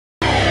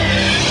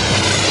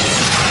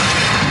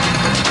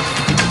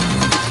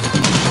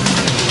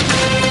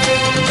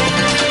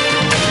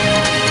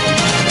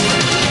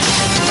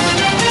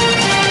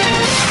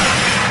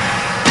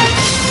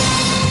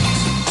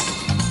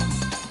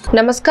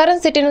నమస్కారం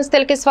city news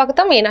తెలుగుకి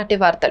స్వాగతం. ఈనాటి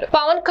వార్తలు.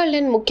 పవన్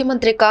కళ్యాణ్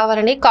ముఖ్యమంత్రి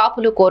కావాలని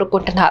కాపులు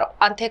కోరుకుంటున్నారు.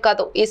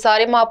 అంతేకాదు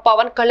ఈసారి మా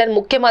పవన్ కళ్యాణ్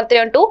ముఖ్యమంత్రి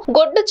అంటూ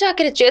గొడ్డు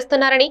చాకిరి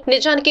చేస్తున్నారని,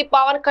 నిజానికి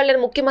పవన్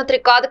కళ్యాణ్ ముఖ్యమంత్రి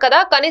కాదు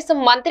కదా, కనీసం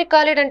మంత్రి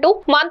కాలేడంటూ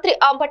మంత్రి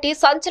అంబటి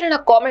సంచలన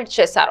కామెంట్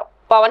చేశారు.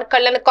 పవన్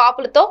కళ్యాణ్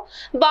కాపులతో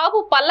బాబు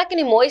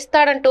పల్లకిని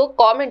మోయిస్తాడంటూ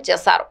కామెంట్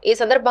చేశారు. ఈ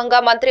సందర్భంగా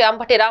మంత్రి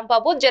అంబటి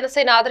రాంబాబు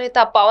జనసేన అధినేత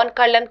పవన్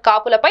కళ్యాణ్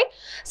కాపులపై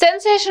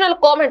సెన్సేషనల్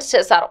కామెంట్స్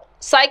చేశారు.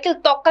 సైకిల్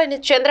తొక్కలని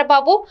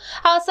చంద్రబాబు,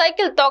 ఆ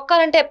cycle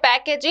తొక్కాలంటే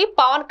package,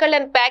 Pawan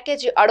Kalyan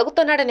package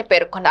అడుగుతున్నాడని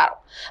పేర్కొన్నారు.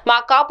 మా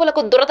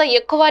కాపులకు దురద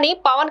ఎక్కువ అని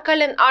పవన్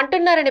కళ్యాణ్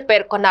అంటున్నారని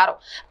పేర్కొన్నారు.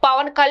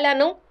 పవన్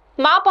కళ్యాణ్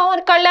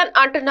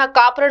అంటున్న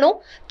కాపులను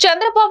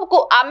చంద్రబాబుకు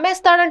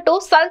అమ్మేస్తాడంటూ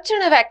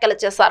సంచలన వ్యాఖ్యలు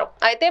చేశారు.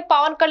 అయితే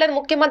పవన్ కళ్యాణ్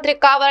ముఖ్యమంత్రి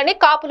కావాలని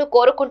కాపులు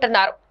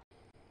కోరుకుంటున్నారు.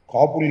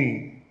 కాపుల్ని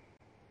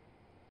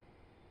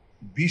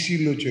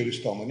బీసీల్లో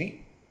చేరుస్తామని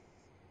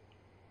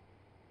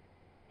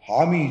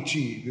హామీ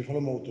ఇచ్చి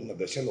విఫలమవుతున్న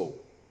దశలో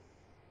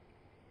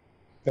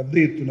పెద్ద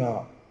ఎత్తున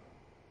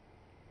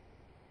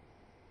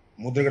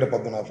ముద్రగడ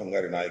పద్మనాభం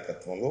గారి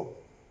నాయకత్వంలో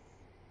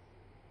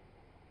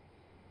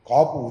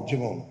కాపు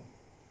ఉద్యమం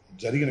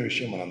జరిగిన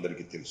విషయం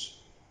మనందరికీ తెలుసు.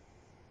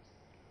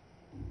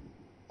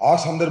 ఆ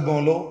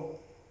సందర్భంలో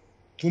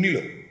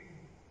తునిలో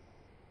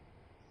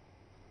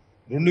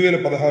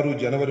 2016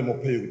 జనవరి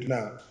 31న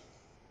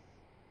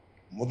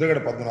ముద్రగడ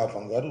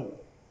పద్మనాభం గారు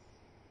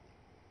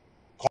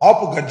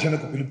కాపు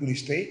గర్జనకు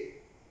పిలుపునిస్తే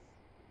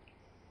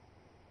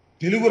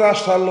తెలుగు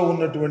రాష్ట్రాల్లో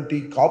ఉన్నటువంటి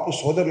కాపు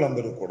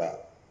సోదరులందరూ కూడా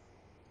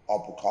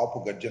కాపు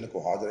గర్జనకు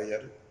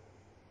హాజరయ్యారు.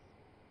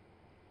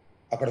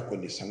 అక్కడ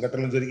కొన్ని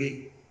సంఘటనలు జరిగాయి.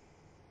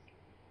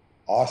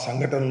 ఆ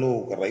సంఘటనలో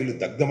ఒక రైలు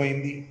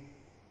దగ్ధమైంది.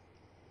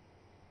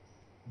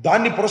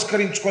 దాన్ని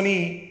పురస్కరించుకొని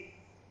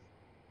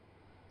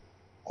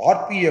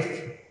ఆర్పిఎఫ్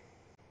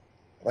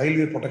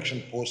రైల్వే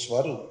ప్రొటెక్షన్ ఫోర్స్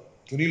వారు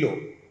తునిలో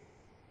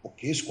ఒక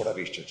కేసు కూడా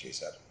రిజిస్టర్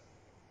చేశారు.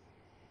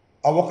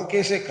 ఆ ఒక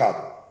కేసే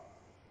కాదు,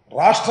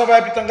 రాష్ట్ర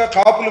వ్యాప్తంగా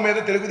కాపుల మీద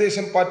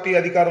తెలుగుదేశం పార్టీ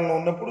అధికారంలో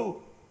ఉన్నప్పుడు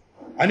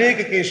అనేక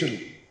కేసులు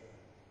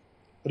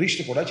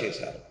రిజిస్టర్ కూడా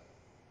చేశారు.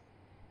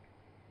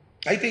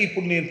 అయితే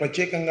ఇప్పుడు నేను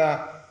ప్రత్యేకంగా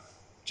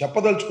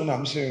చెప్పదలుచుకున్న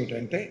అంశం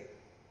ఏమిటంటే,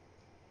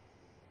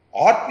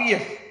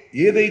 ఆర్పిఎఫ్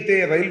ఏదైతే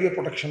railway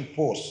protection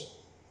force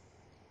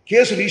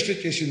case register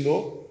చేసిందో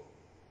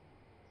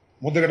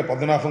ముద్రగడ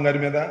పద్మనాభం గారి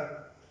మీద,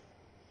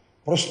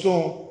 ప్రస్తుతం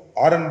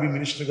ఆర్ఎన్బి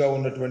మినిస్టర్గా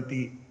ఉన్నటువంటి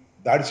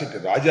దాడిశెట్టి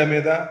రాజా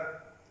మీద,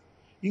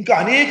 ఇంకా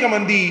అనేక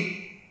మంది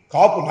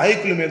కాపు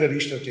నాయకుల మీద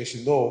రిజిస్టర్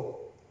చేసిందో,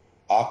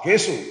 ఆ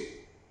కేసు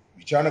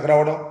విచారణకు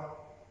రావడం,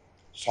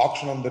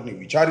 సాక్షులందరినీ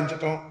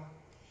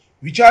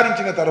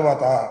విచారించిన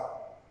తర్వాత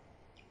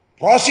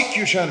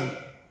prosecution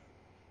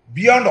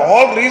beyond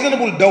all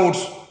reasonable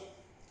doubts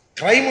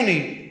క్రైమ్ని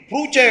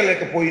prove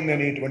చేయలేకపోయింది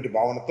అనేటువంటి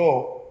భావనతో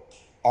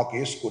ఆ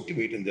కేసు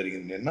కొట్టివేయటం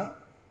జరిగింది నిన్న.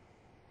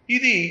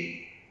 ఇది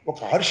ఒక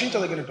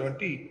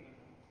హర్షించదగినటువంటి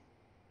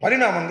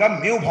పరిణామంగా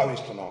మేము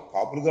భావిస్తున్నాం,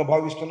 కాపులుగా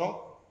భావిస్తున్నాం,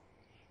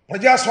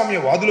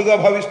 ప్రజాస్వామ్యవాదులుగా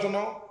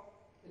భావిస్తున్నాం.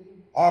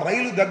 ఆ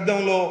రైలు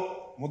దగ్ధంలో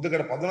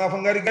ముద్రగడ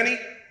పద్మనాభం గారికి కానీ,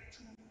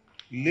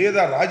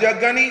 లేదా రాజాకు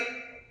కానీ,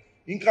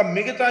 ఇంకా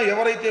మిగతా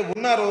ఎవరైతే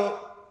ఉన్నారో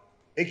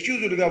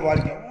ఎక్స్క్యూజ్డ్గా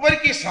వారికి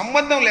ఎవరికి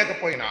సంబంధం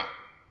లేకపోయినా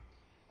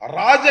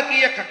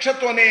రాజకీయ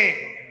కక్షతోనే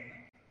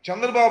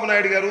చంద్రబాబు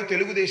నాయుడు గారు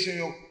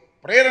తెలుగుదేశం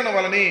ప్రేరణ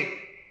వలనే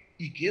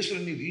ఈ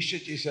కేసులన్నీ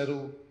రిజిస్టర్ చేశారు.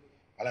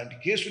 అలాంటి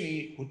కేసుని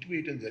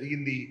కొట్టివేయటం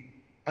జరిగింది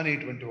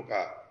అనేటువంటి ఒక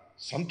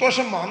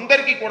సంతోషం మా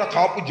అందరికీ కూడా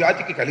కాపు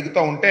జాతికి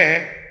కలుగుతూ ఉంటే,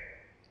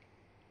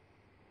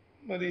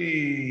 మరి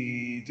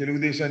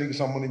తెలుగుదేశానికి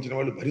సంబంధించిన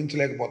వాళ్ళు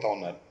భరించలేకపోతా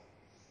ఉన్నారు.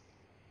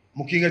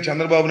 ముఖ్యంగా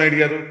చంద్రబాబు నాయుడు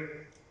గారు,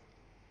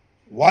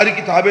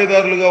 వారికి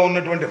తాబేదారులుగా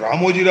ఉన్నటువంటి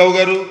రామోజీరావు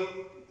గారు,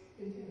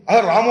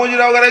 అసలు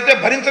రామోజీరావు గారు అయితే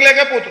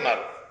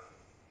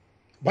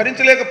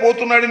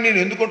భరించలేకపోతున్నాడని నేను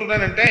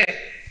ఎందుకుంటున్నానంటే,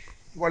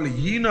 వాళ్ళు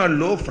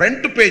ఈనాడులో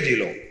ఫ్రంట్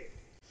పేజీలో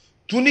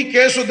తుని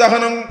కేసు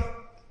దహనం,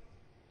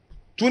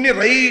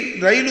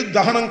 రైలు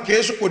దహనం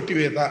కేసు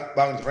కొట్టివేత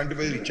బాగా ఫ్రంట్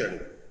పేజీ ఇచ్చాడు.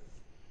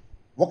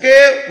 ఒకే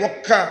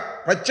ఒక్క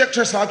ప్రత్యక్ష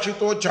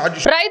సాక్షితో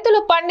ఛార్జ్. రైతులు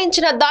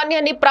పండించిన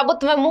ధాన్యాన్ని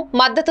ప్రభుత్వము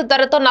మద్దతు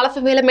ధరతో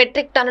 40,000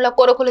 మెట్రిక్ టన్నుల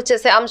కొనుగోలు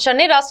చేసే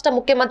అంశాన్ని రాష్ట్ర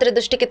ముఖ్యమంత్రి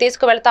దృష్టికి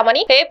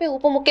తీసుకువెళ్తామని ఏపీ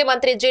ఉప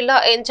ముఖ్యమంత్రి జిల్లా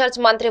ఇన్ఛార్జ్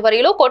మంత్రి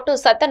వర్యులు కొట్టు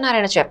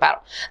సత్యనారాయణ చెప్పారు.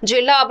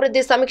 జిల్లా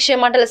అభివృద్ధి సమీక్ష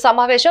మండలి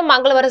సమావేశం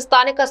మంగళవారం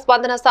స్థానిక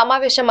స్పందన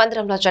సమావేశ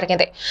మందిరంలో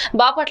జరిగింది.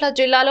 బాపట్ల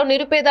జిల్లాలో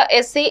నిరుపేద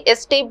ఎస్సీ,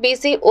 ఎస్టీ,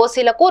 బీసీ,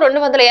 ఓసీలకు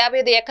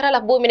 255 ఎకరాల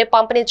భూమిని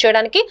పంపిణీ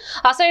చేయడానికి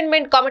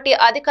అసైన్మెంట్ కమిటీ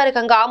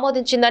అధికారికంగా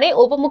ఆమోదించిందని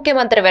ఉప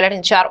ముఖ్యమంత్రి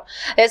వెల్లడించారు.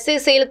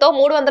 ఎస్సీసీలతో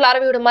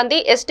 367 మంది,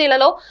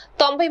 ఎస్టీలలో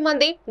 90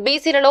 మంది,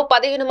 బీసీలలో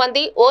 15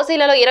 మంది,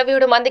 ఓసీలలో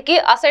 27 మందికి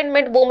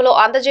అసైన్మెంట్ భూములు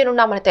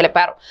అందజేయనున్నామని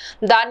తెలిపారు.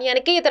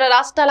 ధాన్యానికి ఇతర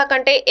రాష్ట్రాల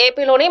కంటే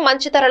ఏపీలోనే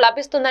మంచి ధర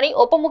లభిస్తుందని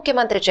ఉప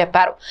ముఖ్యమంత్రి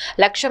చెప్పారు.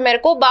 లక్ష్యం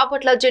మేరకు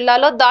బాపట్ల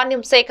జిల్లాలో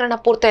ధాన్యం సేకరణ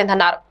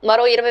పూర్తయిందన్నారు.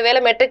 మరో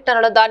 20,000 మెట్రిక్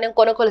టన్నుల ధాన్యం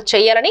కొనుగోలు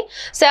చేయాలని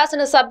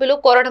శాసనసభ్యులు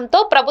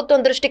కోరడంతో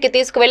ప్రభుత్వం దృష్టికి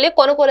తీసుకువెళ్లి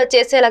కొనుగోలు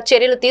చేసేలా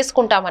చర్యలు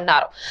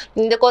తీసుకుంటామన్నారు.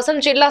 ఇందుకోసం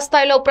జిల్లా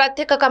స్థాయిలో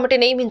ప్రత్యేక కమిటీ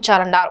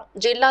నియమించాలన్నారు.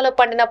 జిల్లాలో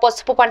పండిన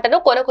పసుపు పంటను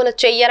కొనుగోలు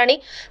చేయాలని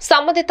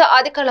సంబంధిత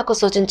అధికారులకు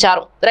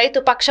సూచించారు. రైతు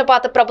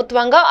పక్షపాత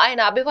ప్రభుత్వంగా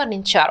ఆయన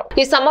అభివర్ణించారు.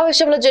 ఈ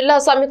సమావేశంలో జిల్లా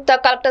సంయుక్త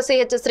కలెక్టర్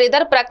సిహెచ్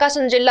శ్రీధర్,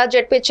 ప్రకాశం జిల్లా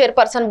ZP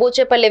chairperson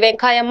Boochepalli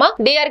Venkayamma,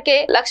 DRK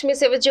Lakshmi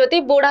Shivajyothi,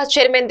 బూడా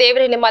chairman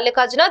Devineni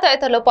Mallikarjuna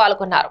తదితరులు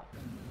పాల్గొన్నారు.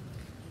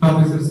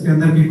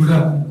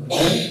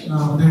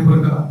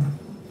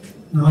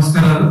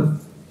 నమస్కారాలు.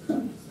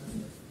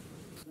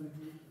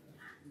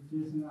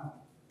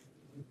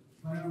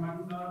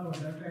 మండలాలు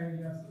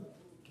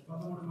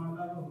 13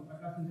 మండలాలు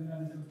ప్రకాశం జిల్లా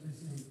నుంచి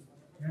వచ్చేసి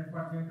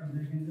ఏర్పాటు చేయడం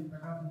జరిగింది.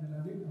 ప్రకాశం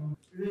జిల్లాని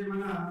ఇది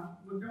మన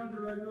ముఖ్యమంత్రి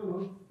వర్యులు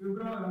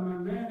ఫిబ్రవరి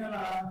మే నెల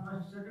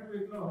సెకండ్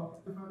వీక్ లో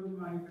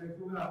ఇక్కడ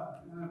ఎక్కువగా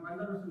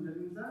పండవలసిన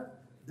జరిగింది సార్.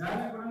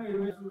 దానికి కూడా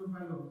 20,000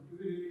 రూపాయలు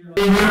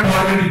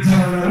టార్గెట్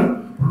ఇచ్చారన్నారు.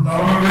 ఇప్పుడు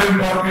 40,000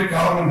 టార్గెట్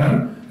కావాలన్నారు.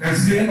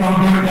 ఖచ్చితంగా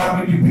 40,000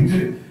 టార్గెట్ ఇప్పించి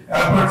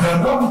ఏర్పాటు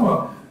చేద్దాం.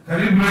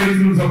 ఖరీఫ్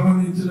రైతులకు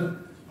సంబంధించిన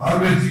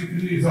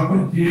హార్వెస్టింగ్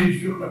సంబంధించి ఏ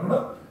ఇష్యూ ఉన్నా కూడా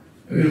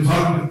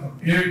సాల్వ్ చేస్తాం.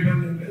 ఏ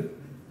ఇబ్బంది లేదు.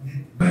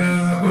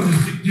 కొంచెం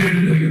స్టిక్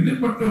చేయడం జరిగింది.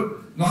 బట్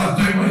లాస్ట్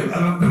టైం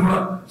అదంతా కూడా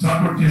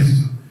సార్ట్అవుట్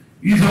చేసేసాం.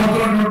 ఈ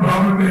సంవత్సరం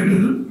ప్రాబ్లం ఏం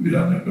లేదు. మీరు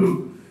అన్నట్టు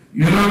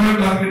 20,000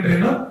 టార్గెట్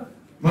అయినా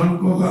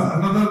మనకు ఒక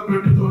అనదర్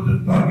 20,000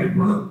 టార్గెట్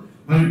కూడా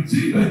మనం ఇచ్చి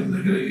రైతుల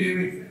దగ్గర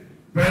ఏమి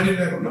బ్యాడీ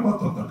లేకుండా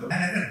మొత్తం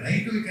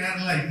రైతులు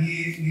కేరళ ఈ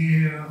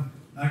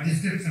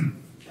డిస్క్రిప్షన్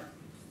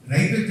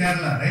రైతులు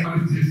కేరళ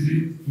రైతు చేసి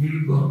మీరు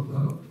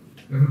దొరుకుతారు,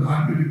 లేకపోతే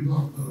ఆర్టీవీకి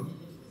దొరుకుతారు.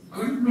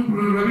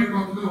 ఇప్పుడు రవి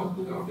కొత్తగా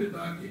వస్తుంది కాబట్టి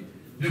దానికి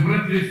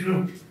డిఫరెంట్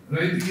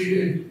రైతుకి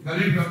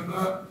ఖరీఫ్ అంతా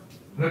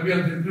రవి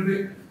అంత. ఎందుకంటే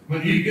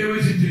మరి ఈ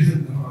కేవైసీ చేసిన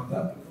తర్వాత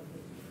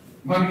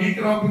మనకి ఈ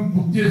క్రాప్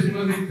బుక్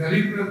చేసినది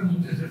ఖరీఫ్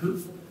బుక్ చేశాడు,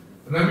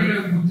 రవి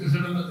బుక్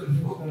చేశాడు అన్న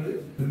తెలిసిపోతుంది.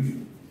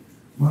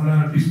 మన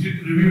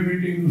డిస్ట్రిక్ట్ రివ్యూ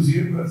మీటింగ్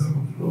సీఎం గారి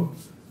సమక్షంలో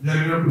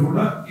జరిగినప్పుడు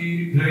కూడా ఈ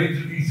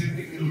డ్రైన్స్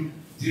డీసెంటింగ్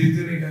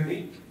చేస్తేనే కానీ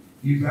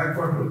ఈ బ్యాక్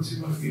వాటర్ వచ్చి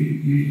మనకి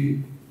ఈ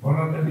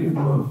పొలాన్ని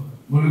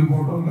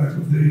మునిగిపోవడం,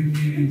 లేకపోతే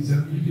ఈ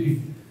సెల్ఫిటీ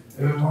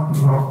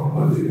వాటర్ రావడం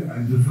అది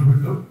ఆయన దృష్టిలో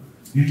పెట్టాం.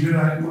 దీని మీద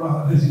ఆయన కూడా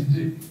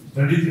ఆదేశించి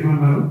స్టడీ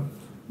చేయమన్నారు.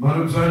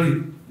 మరొకసారి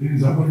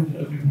దీనికి సంబంధించిన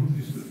రిపోర్ట్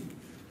తీసుకుని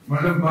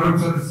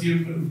మరొకసారి సీఎం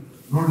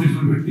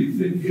నోటీసులు పెట్టి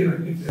దీనికి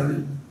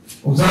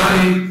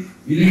ఒకసారి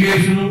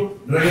ఇరిగేషన్,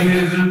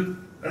 డ్రైనేజ్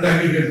అండ్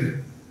అగ్రికల్చర్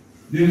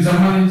దీనికి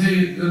సంబంధించి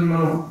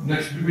మనం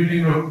నెక్స్ట్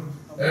మీటింగ్ లో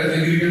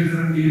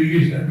agriculture and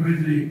irrigation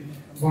advisory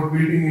board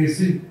meeting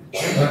వేసి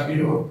దానికి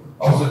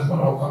అవసరం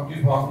మనం ఒక కమిటీ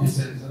ఫామ్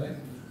చేసేది సరే.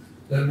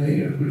 దాన్ని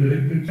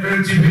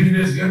చీఫ్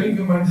ఇంజనీర్స్ కానీ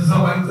ఇంకా మంచి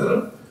సలహా ఇస్తారు.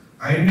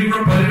 అవన్నీ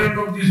కూడా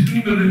పరిగణలోకి తీసుకుని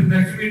మీరు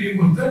నెక్స్ట్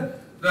మీటింగ్ వస్తే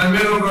దాని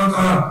మీద ఒక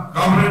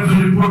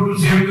కాంప్రహెన్సివ్ రిపోర్ట్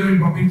సీఎం గారికి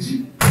పంపించి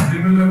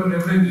దీని మీద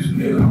నిర్ణయం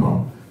తీసుకుని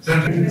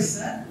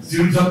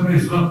సివిల్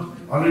సప్లైస్ లో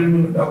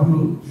ఆల్రెడీ డబ్బులు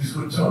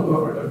తీసుకొచ్చాము.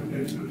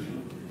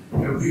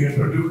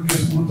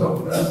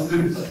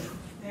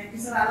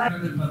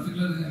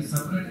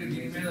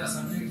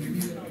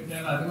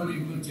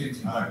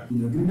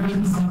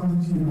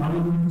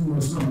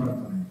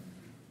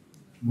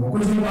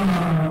 మొక్కజొన్న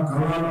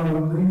కళలో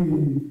ఉంది,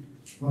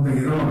 కొంత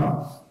ఇరవల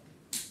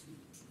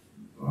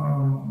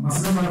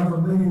మసక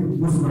పడుతుంది,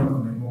 బూసు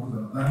పడుతుంది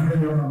మొక్కజొన్న. దాని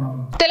మీద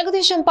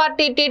తెలుగుదేశం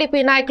పార్టీ టీడీపీ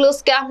నాయకులు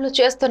స్కామ్లు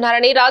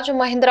చేస్తున్నారని,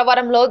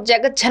 రాజమహేంద్రవరంలో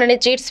జగజ్జనని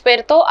చీట్స్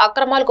పేరుతో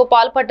అక్రమాలకు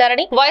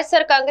పాల్పడ్డారని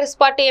వైఎస్ఆర్ కాంగ్రెస్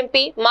పార్టీ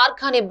ఎంపీ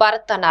మార్గాని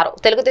భరత్ అన్నారు.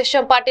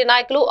 తెలుగుదేశం పార్టీ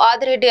నాయకులు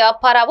ఆదిరెడ్డి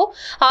అప్పారావు,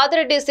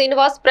 ఆదిరెడ్డి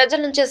శ్రీనివాస్ ప్రజల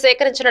నుంచి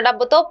సేకరించిన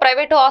డబ్బుతో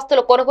ప్రైవేటు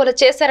ఆస్తులు కొనుగోలు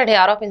చేశారని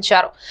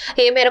ఆరోపించారు.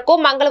 ఈ మేరకు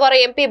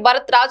మంగళవారం ఎంపీ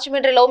భరత్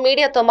రాజమండ్రిలో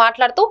మీడియాతో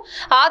మాట్లాడుతూ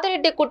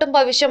ఆదిరెడ్డి కుటుంబ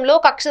విషయంలో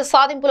కక్ష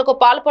సాధింపులకు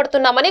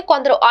పాల్పడుతున్నామని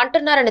కొందరు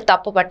అంటున్నారని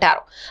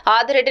తప్పుపట్టారు.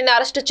 ఆదిరెడ్డిని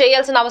అరెస్టు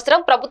చేయాల్సిన అవసరం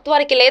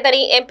ప్రభుత్వానికి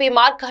లేదని ఎంపీ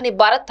మార్గాని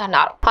భరత్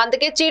అన్నారు.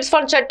 అందుకే చీట్స్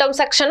ఫండ్ చట్టం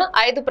సెక్షన్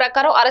 5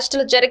 ప్రకారం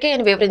అరెస్టులు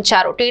జరిగాయని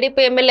వివరించారు.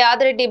 టీడీపీ ఎమ్మెల్యే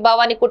ఆదిరెడ్డి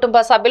భవానీ కుటుంబ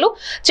సభ్యులు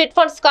చిట్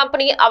ఫండ్స్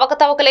కంపెనీ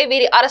అవకతవకలే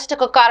వీరి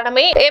అరెస్టుకు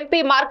కారణమే ఎంపీ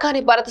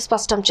మార్గాని భరత్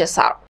స్పష్టం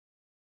చేశారు.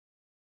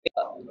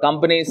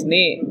 కంపెనీస్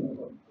ని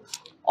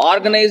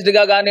ఆర్గనైజ్డ్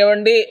గా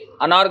కానివ్వండి,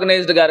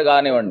 అన్ఆర్గనైజ్డ్ గా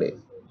కానివ్వండి,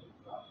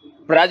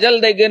 ప్రజల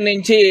దగ్గర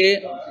నుంచి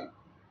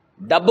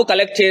డబ్బు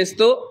కలెక్ట్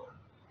చేస్తూ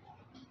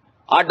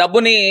ఆ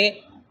డబ్బుని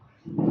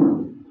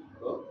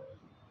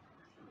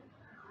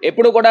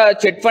ఎప్పుడు కూడా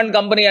చిట్ ఫండ్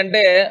కంపెనీ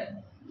అంటే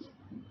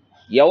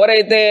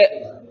ఎవరైతే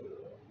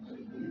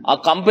ఆ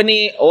కంపెనీ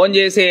ఓన్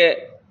చేసే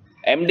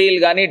ఎండీలు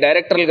కానీ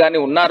డైరెక్టర్లు కానీ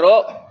ఉన్నారో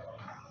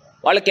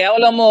వాళ్ళు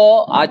కేవలము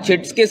ఆ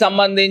చిట్స్కి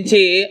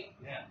సంబంధించి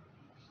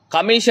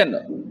కమిషన్,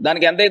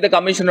 దానికి ఎంతైతే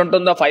కమిషన్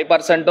ఉంటుందో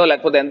 5%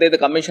 లేకపోతే ఎంతైతే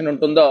కమిషన్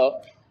ఉంటుందో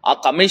ఆ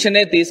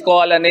కమిషనే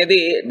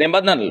తీసుకోవాలనేది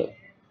నిబంధనలు.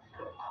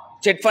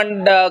 చిట్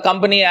ఫండ్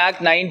కంపెనీ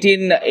యాక్ట్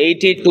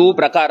 1982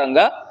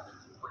 ప్రకారంగా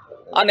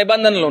ఆ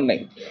నిబంధనలు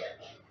ఉన్నాయి.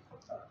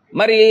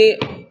 మరి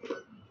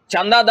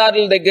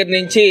చందాదారుల దగ్గర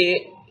నుంచి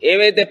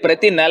ఏవైతే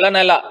ప్రతి నెల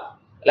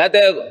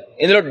లేకపోతే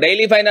ఇందులో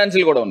డైలీ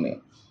ఫైనాన్షియల్ కూడా ఉన్నాయి,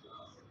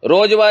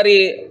 రోజువారీ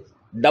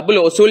డబ్బులు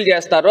వసూలు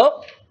చేస్తారో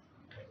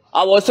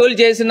ఆ వసూలు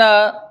చేసిన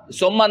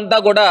సొమ్ము అంతా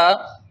కూడా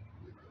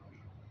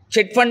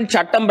చిట్ ఫండ్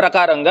చట్టం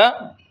ప్రకారంగా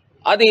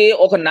అది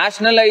ఒక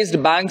నేషనలైజ్డ్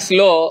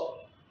బ్యాంక్స్లో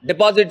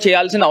డిపాజిట్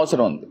చేయాల్సిన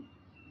అవసరం ఉంది.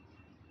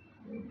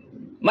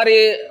 మరి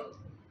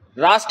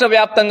రాష్ట్ర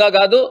వ్యాప్తంగా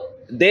కాదు,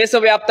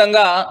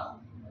 దేశవ్యాప్తంగా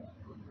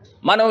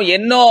మనం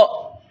ఎన్నో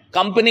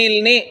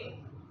కంపెనీలని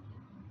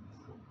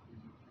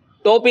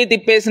టోపీ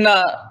తిప్పేసిన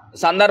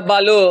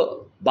సందర్భాలు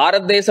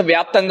భారతదేశ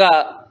వ్యాప్తంగా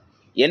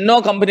ఎన్నో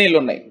కంపెనీలు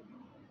ఉన్నాయి,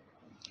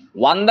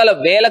 వందల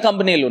వేల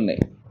కంపెనీలు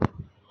ఉన్నాయి.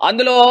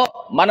 అందులో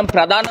మనం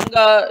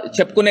ప్రధానంగా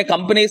చెప్పుకునే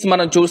కంపెనీస్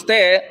మనం చూస్తే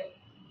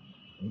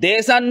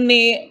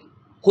దేశాన్ని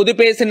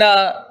కుదిపేసిన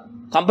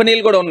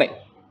కంపెనీలు కూడా ఉన్నాయి.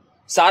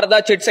 శారదా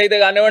చిట్స్ అయితే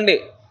కానివ్వండి,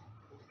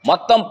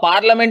 మొత్తం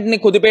పార్లమెంట్ని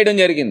కుదిపేయడం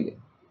జరిగింది.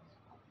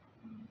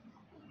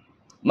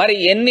 మరి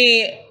ఎన్ని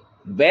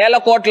వేల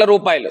కోట్ల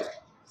రూపాయలు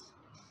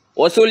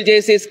వసూలు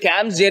చేసి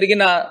స్కామ్స్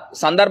జరిగిన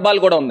సందర్భాలు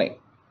కూడా ఉన్నాయి.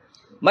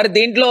 మరి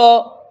దీంట్లో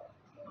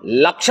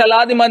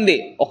లక్షలాది మంది,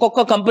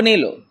 ఒక్కొక్క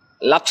కంపెనీలు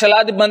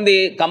లక్షలాది మంది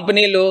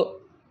కంపెనీలు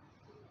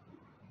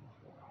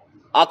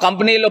ఆ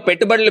కంపెనీలో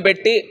పెట్టుబడులు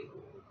పెట్టి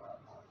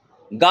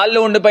గాల్లో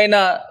ఉండిపోయిన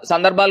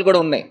సందర్భాలు కూడా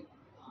ఉన్నాయి.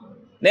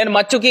 నేను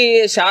మచ్చుకి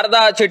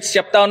శారదా చిట్స్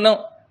చెప్తా ఉన్నాను.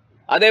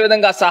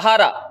 అదేవిధంగా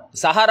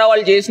సహారా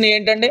వాళ్ళు చేసినవి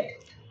ఏంటండి?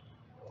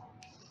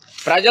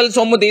 ప్రజల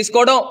సొమ్ము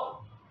తీసుకోవడం.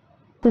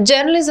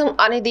 జర్నలిజం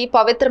అనేది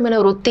పవిత్రమైన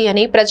వృత్తి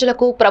అని,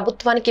 ప్రజలకు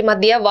ప్రభుత్వానికి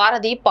మధ్య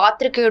వారధి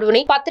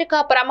పాత్రికేయుడుని, పత్రికా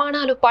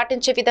ప్రమాణాలు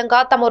పాటించే విధంగా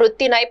తమ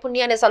వృత్తి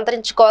నైపుణ్యాన్ని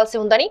సంతరించుకోవాల్సి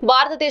ఉందని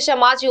భారతదేశ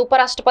మాజీ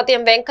ఉపరాష్ట్రపతి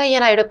ఎం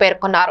వెంకయ్య నాయుడు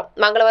పేర్కొన్నారు.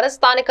 మంగళవారం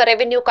స్థానిక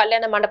రెవెన్యూ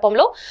కళ్యాణ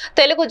మండపంలో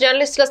తెలుగు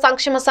జర్నలిస్టుల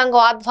సంక్షేమ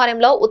సంఘం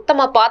ఆధ్వర్యంలో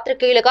ఉత్తమ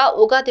పాత్రికేయులుగా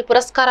ఉగాది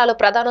పురస్కారాలు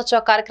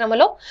ప్రదానోత్సవ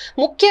కార్యక్రమంలో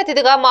ముఖ్య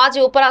అతిథిగా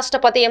మాజీ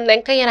ఉపరాష్ట్రపతి ఎం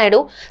వెంకయ్య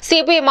నాయుడు,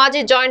 సిబిఐ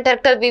మాజీ జాయింట్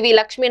డైరెక్టర్ వివి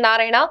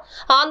Lakshminarayana,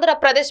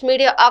 Andhra Pradesh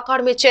media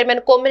academy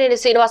chairman Kommineni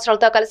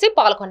శ్రీనివాసరావుతో కలిసి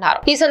పాల్గొన్నారు.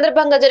 ఈ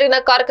సందర్భంగా జరిగిన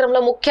కార్యక్రమంలో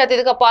ముఖ్య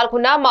అతిథిగా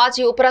పాల్గొన్న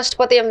మాజీ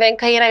ఉపరాష్ట్రపతి ఎం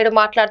వెంకయ్య నాయుడు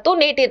మాట్లాడుతూ,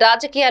 నేటి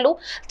రాజకీయాలు,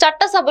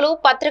 చట్టసభలు,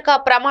 పత్రికా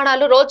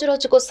ప్రమాణాలు రోజు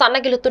రోజుకు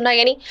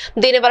సన్నగిలుతున్నాయని,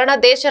 దీనివలన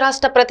దేశ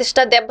రాష్ట్ర ప్రతిష్ట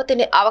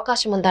దెబ్బతినే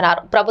అవకాశం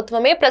ఉందన్నారు.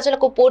 ప్రభుత్వమే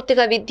ప్రజలకు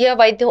పూర్తిగా విద్య,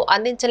 వైద్యం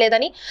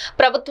అందించలేదని,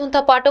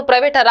 ప్రభుత్వంతో పాటు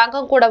ప్రైవేట్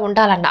రంగం కూడా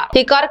ఉండాలన్నారు.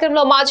 ఈ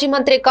కార్యక్రమంలో మాజీ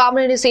మంత్రి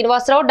Kamineni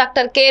Srinivasarao,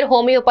 doctor care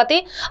homeopathy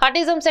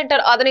autism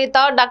centre అధినేత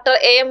డాక్టర్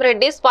ఏఎం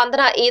రెడ్డి,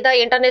 స్పందన ఈదా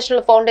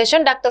international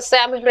foundation doctor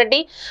Samuel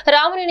Reddy,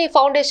 Ramaneni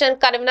foundation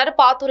convener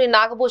Paturi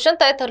Nagabhushan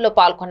తదితరులు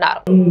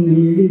పాల్గొన్నారు.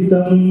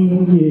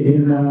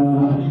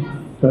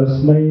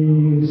 తస్మై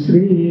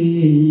శ్రీ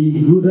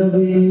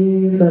గురవే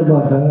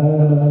నమః.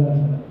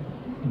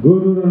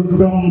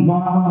 గురుర్బ్రహ్మ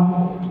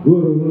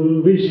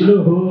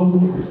గురుర్విష్ణుః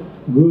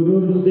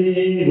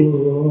గురుర్దేవో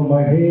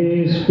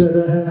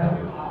మహేశ్వరః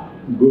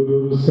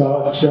గురుర్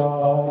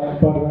సాక్షాత్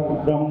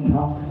పరబ్రహ్మ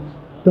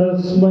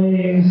తస్మై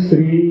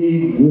శ్రీ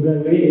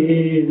గురవే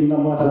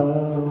నమః.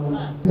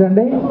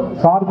 అండి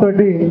సార్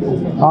తోటి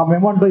ఆ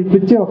మెమోంటో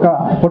ఇప్పించి ఒక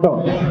ఫోటో.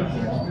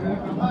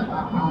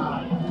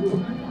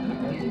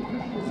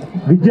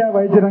 విద్యా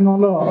వైద్య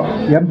రంగంలో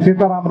ఎం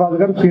సీతారామరాజు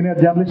గారు,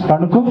 senior journalist,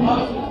 Tanuku.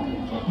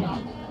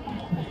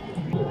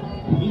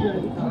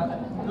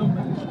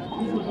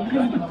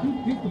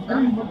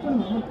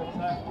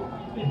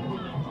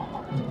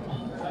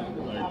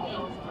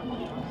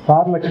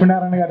 Sir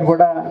Lakshminarayana గారిని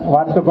కూడా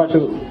వారితో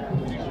పాటు.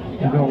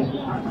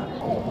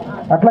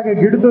 అట్లాగే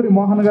గిడుతూరి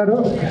మోహన్ గారు,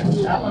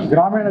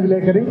 గ్రామీణ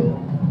విలేకరి.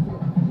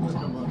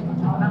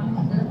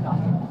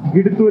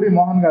 గిడుతూరి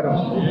మోహన్ గారు.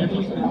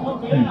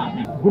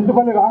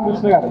 గుంటుపల్లి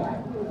రామకృష్ణ గారు.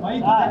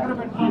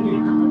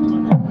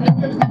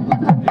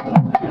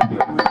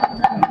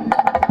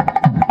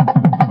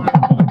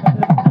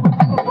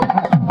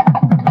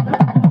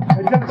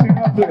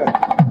 శ్రీనివాసులు గారు,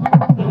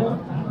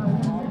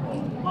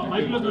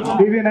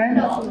 TV9.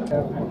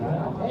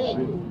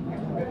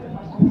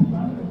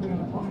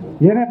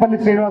 ఏనేపల్లి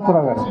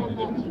శ్రీనివాసరావు గారు.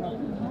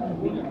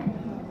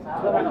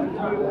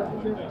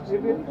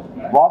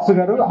 వాసు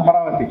గారు,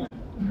 అమరావతి.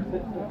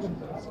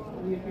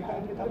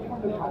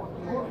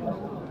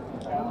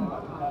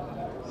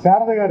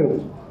 శారద గారు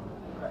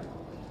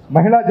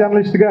మహిళా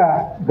జర్నలిస్ట్ గా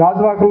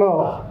గాజువాకలో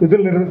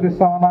విధులు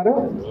నిర్వర్తిస్తామన్నారు.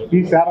 ఈ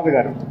శారద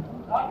గారు.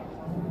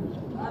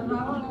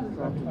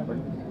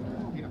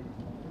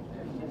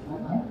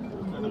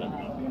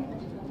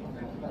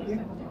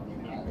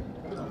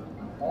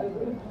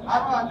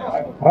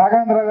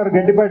 రాఘవేంద్రరావు గారు,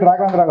 గడ్డిపాటి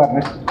రాఘవేంద్రరావు గారు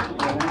next.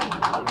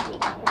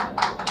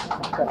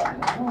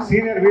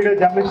 Senior video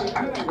journalist,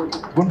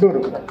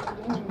 Guntur.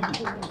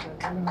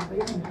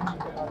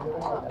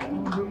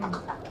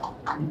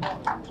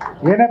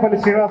 ఏనేపల్లి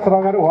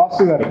Srinivasarao గారు,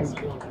 వాసు గారు,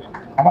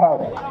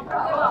 అమరావతి.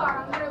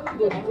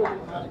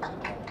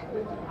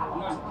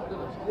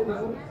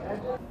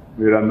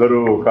 మీరందరూ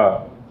ఒక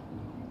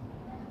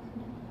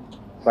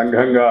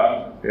సంఘంగా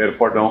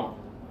ఏర్పడడం,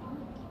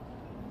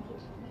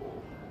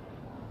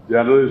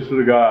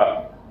 జర్నలిస్టులుగా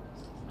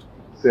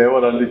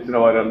సేవలు అందించిన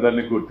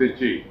వారందరినీ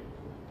గుర్తించి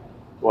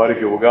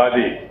వారికి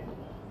ఉగాది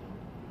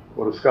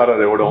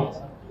పురస్కారాలు ఇవ్వడం,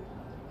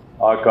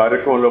 ఆ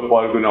కార్యక్రమంలో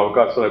పాల్గొనే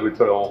అవకాశం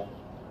లభించడం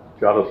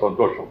చాలా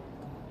సంతోషం.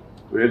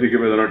 వేదిక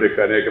మీద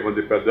ఉన్నటువంటి అనేక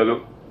మంది పెద్దలు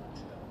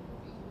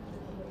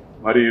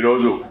మరి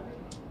ఈరోజు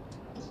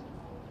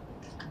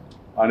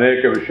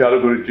అనేక విషయాల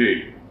గురించి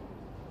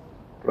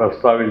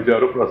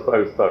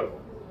ప్రస్తావిస్తారు.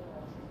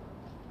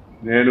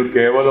 నేను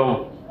కేవలం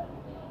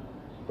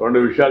 2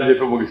 విషయాలు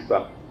చెప్పి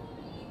ముగిస్తాను.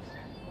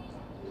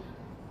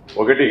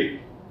 ఒకటి,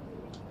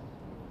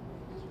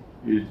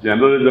 ఈ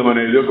జర్నలిజం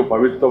అనేది ఒక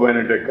పవిత్రమైన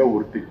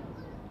వృత్తి.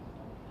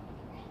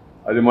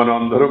 అది మనం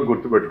అందరం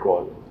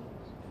గుర్తుపెట్టుకోవాలి.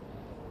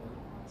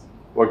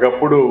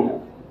 ఒకప్పుడు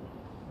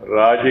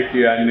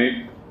రాజకీయాన్ని,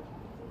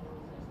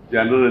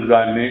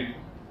 జర్నలిజాన్ని,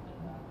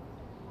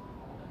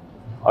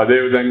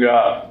 అదేవిధంగా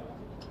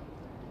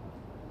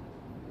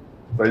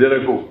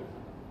ప్రజలకు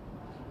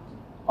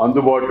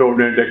అందుబాటులో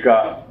ఉండే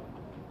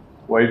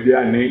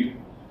వైద్యాన్ని,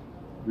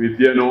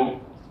 విద్యను,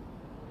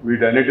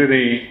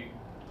 వీటన్నిటినీ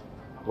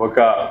ఒక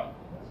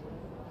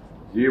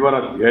జీవన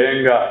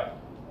ధ్యేయంగా,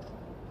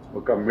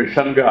 ఒక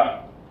మిషన్గా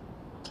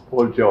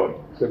పోల్చేవారు.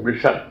 It's a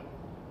machine.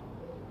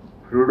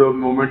 Freedom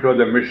movement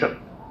was a machine.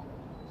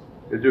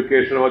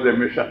 Education was a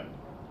machine.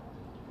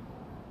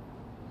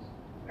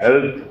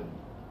 Health,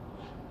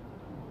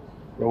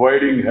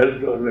 providing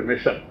health was a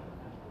machine.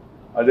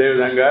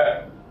 అదేవిధంగా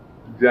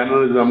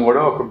జర్నలిజం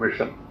కూడా ఒక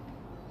మిషన్.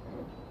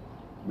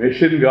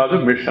 మెషిన్ కాదు,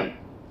 మిషన్.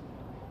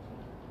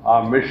 ఆ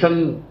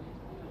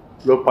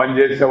మిషన్లో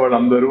పనిచేసే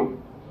వాళ్ళందరూ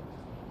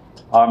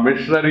ఆ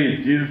మిషనరీ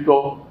జీల్తో.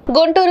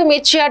 గుంటూరు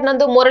మిర్చి యార్డ్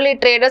నందు మురళి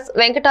ట్రేడర్స్,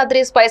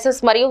 వెంకటాద్రి స్పైసెస్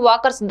మరియు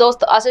వాకర్స్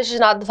దోస్త్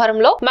అసోసియేషన్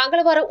ఆధ్వర్యంలో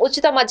మంగళవారం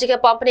ఉచిత మజ్జిగ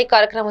పంపిణీ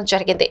కార్యక్రమం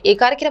జరిగింది. ఈ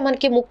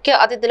కార్యక్రమానికి ముఖ్య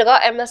అతిథులుగా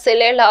ఎమ్మెల్సీ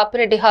లేళ్ల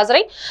అప్పిరెడ్డి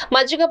హాజరై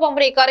మజ్జిగ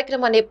పంపిణీ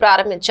కార్యక్రమాన్ని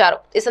ప్రారంభించారు.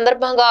 ఈ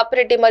సందర్భంగా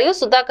అప్పిరెడ్డి మరియు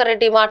సుధాకర్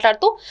రెడ్డి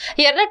మాట్లాడుతూ,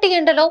 ఎర్రటి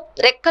ఎండలో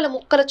రెక్కలు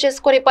ముక్కలు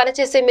చేసుకుని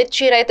పనిచేసే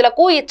మిర్చి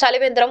రైతులకు ఈ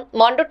చలివేంద్రం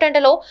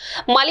మండుటెండలో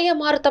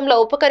మలియమారుతంలో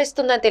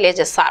ఉపకరిస్తుందని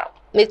తెలియజేశారు.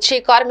 మిర్చి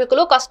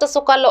కార్మికులు కష్ట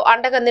సుఖాల్లో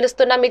అండగా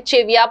నిలుస్తున్న మిర్చి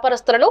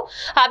వ్యాపారస్తులను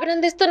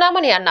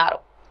అభినందిస్తున్నామని అన్నారు.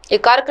 ఈ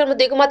కార్యక్రమం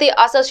దిగుమతి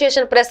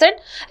అసోసియేషన్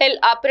ప్రెసిడెంట్ ఎల్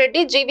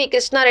అప్పిరెడ్డి, జీవి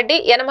కృష్ణారెడ్డి,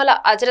 యనమల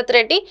అజరత్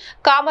రెడ్డి,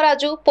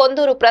 కామరాజు,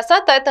 పొందూరు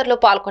ప్రసాద్ తదితరులు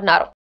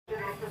పాల్గొన్నారు.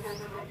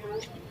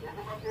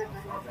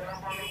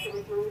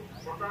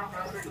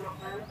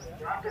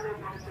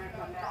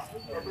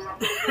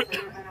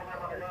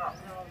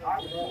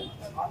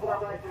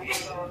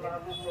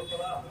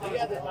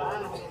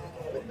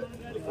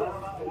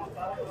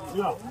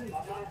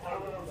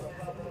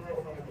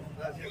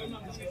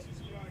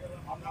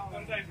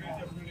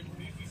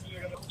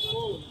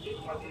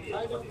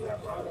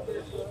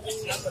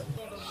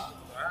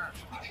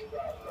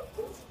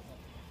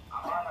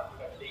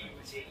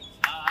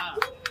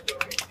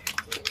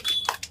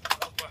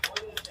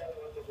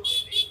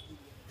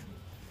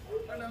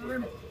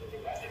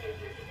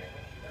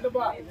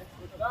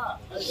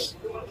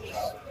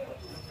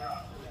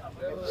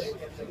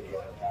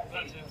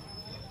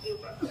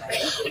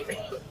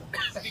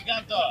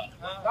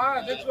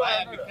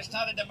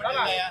 కృష్ణారెడ్డి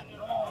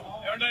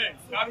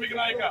కార్మిక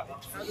నాయక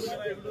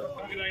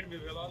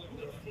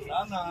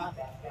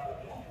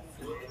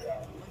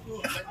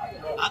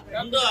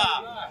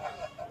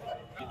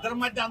ఇద్దరి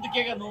మధ్య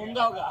అందుకే నువ్వు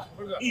ఉందావుగా.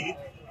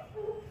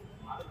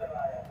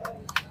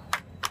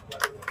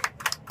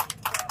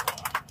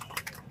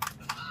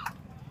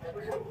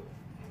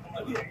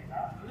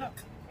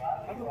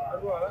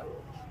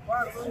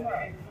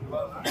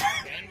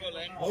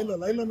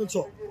 లైన్లో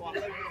నుంచో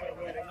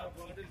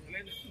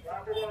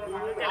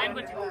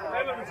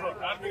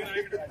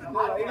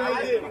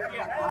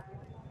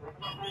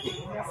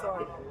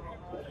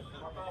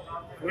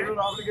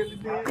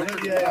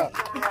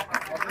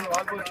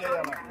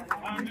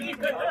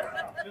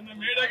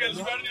మీడియా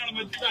కలిసి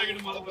మంచిగా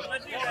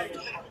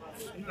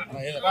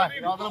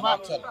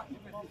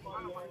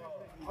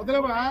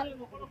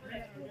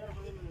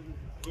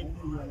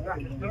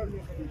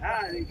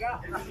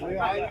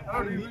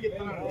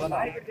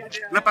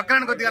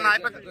పక్కన కొద్దిగా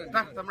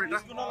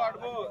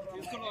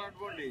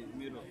ఆడుకోండి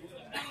మీరు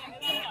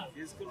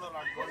తీసుకున్న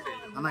ఆడుకోండి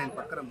అన్న ఇది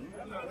పక్కన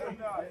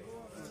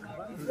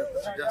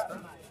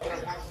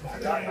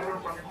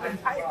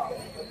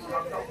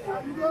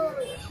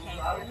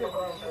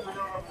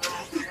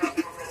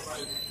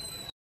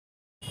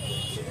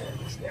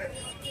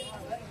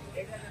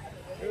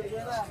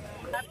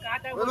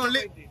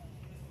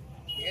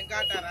ఏం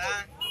కాటారా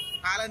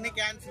కాలన్నీ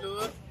క్యాన్సిల్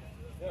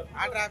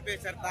ఆర్డర్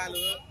ఆపేశారు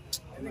తాలు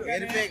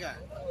ఎరిపేగా.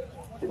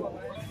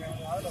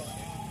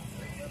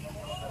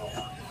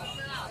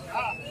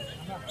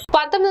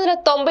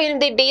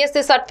 1998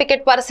 డిఎస్సి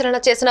సర్టిఫికెట్ పరిశీలన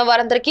చేసిన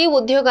వారందరికీ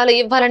ఉద్యోగాలు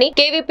ఇవ్వాలని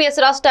కేవీపీఎస్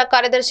రాష్ట్ర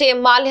కార్యదర్శి ఎం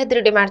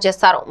మాల్యాద్రి డిమాండ్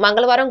చేశారు.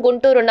 మంగళవారం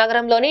గుంటూరు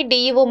నగరంలోని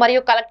డీఈఓ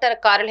మరియు కలెక్టర్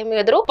కార్యాలయం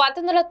ఎదురు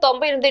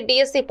 1998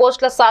 డిఎస్సి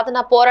పోస్టుల సాధన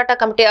పోరాట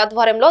కమిటీ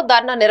ఆధ్వర్యంలో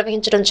ధర్నా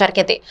నిర్వహించడం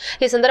జరిగింది.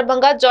 ఈ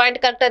సందర్భంగా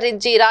జాయింట్ కలెక్టర్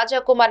జి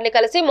రాజాకుమార్ ని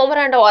కలిసి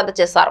మెమోరాండం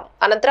అందజేశారు.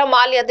 అనంతరం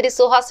మాల్యాద్రి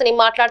సుహాసిని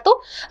మాట్లాడుతూ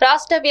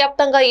రాష్ట్ర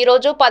వ్యాప్తంగా ఈ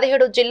రోజు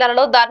 17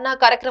 జిల్లాలలో ధర్నా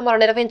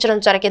కార్యక్రమాలు నిర్వహించడం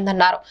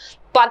జరిగిందన్నారు.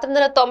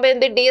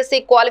 1998 డిఎస్సి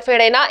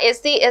క్వాలిఫైడ్ అయిన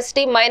ఎస్సీ,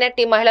 ఎస్టీ,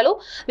 మైనార్టీ మహిళలు,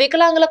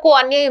 వికలాంగులకు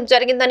అన్యాయం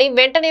జరిగిందని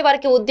వెంటనే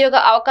వారికి ఉద్యోగ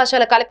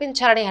అవకాశాలు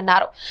కల్పించాలని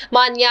అన్నారు.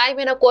 మా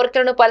న్యాయమైన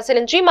కోరికలను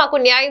పరిశీలించి మాకు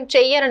న్యాయం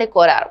చేయాలని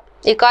కోరారు.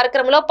 ఈ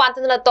కార్యక్రమంలో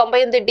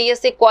 1998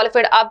 డిఎస్సి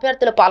క్వాలిఫైడ్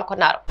అభ్యర్థులు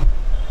పాల్గొన్నారు.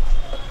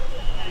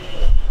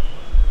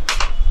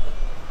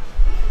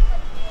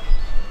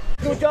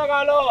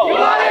 ఉద్యోగాలు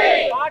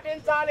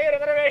పాటించాలి,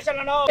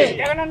 రిజర్వేషన్లను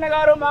జగనన్న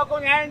గారు మాకు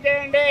న్యాయం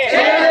చేయండి.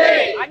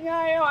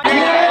 అన్యాయం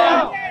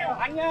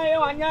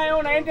అన్యాయం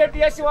 98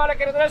 డిఎస్సీ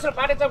వాళ్ళకి రిజర్వేషన్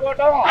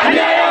పాటించకపోవటం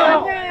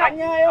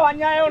అన్యాయం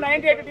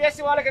 98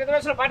 డిఎస్సీ వాళ్ళకి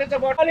రిజర్వేషన్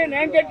పాటించకపోవటం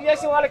 98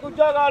 డిఎస్సీ వాళ్ళకి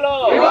ఉద్యోగాలు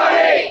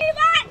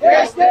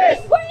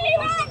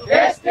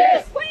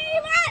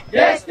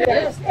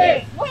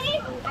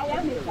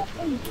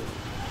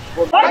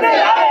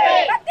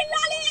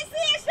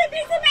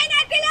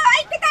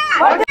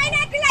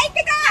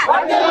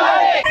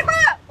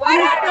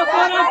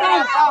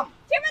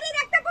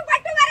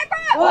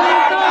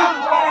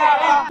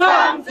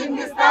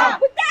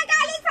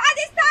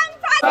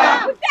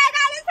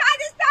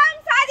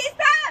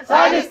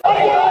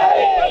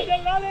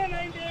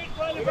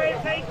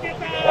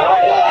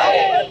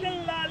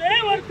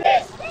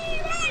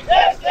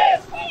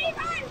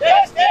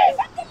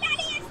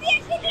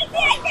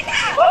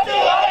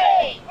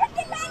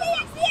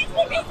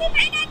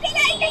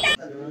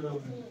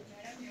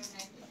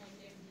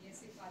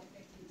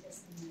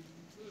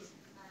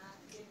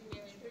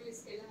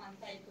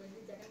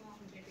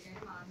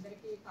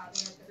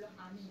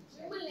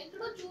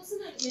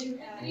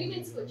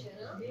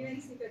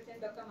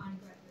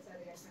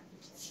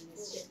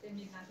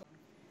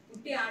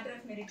పుట్టి ఆర్డర్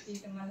ఆఫ్ మెరిట్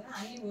తీయటం వల్ల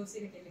అన్ని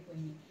ఓసీలకు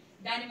వెళ్ళిపోయినాయి.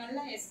 దానివల్ల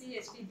ఎస్సీ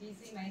ఎస్టీ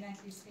బీసీ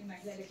మైనారిటీస్కి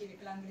మహిళలకి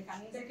వికలాంగులకి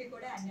అందరికీ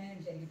కూడా అన్యాయం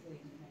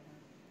జరిగిపోయింది మేడం.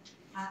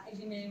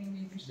 ఇది మేము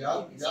మీ దృష్టికి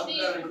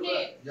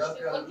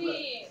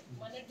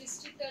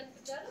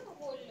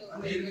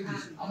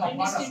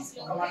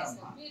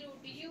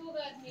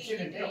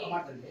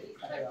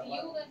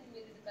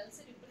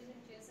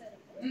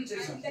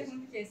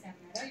ఇంతకుముందు చేశాం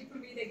మేడం. ఇప్పుడు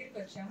మీ దగ్గరికి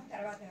వచ్చాము.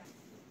 తర్వాత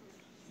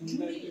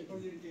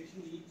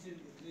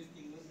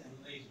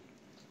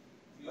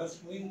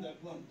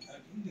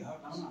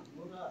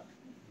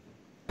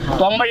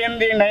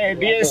 98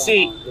 డిఎస్సి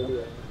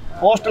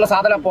పోస్టుల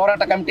సాధన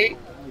పోరాట కమిటీ,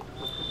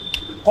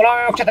 కుల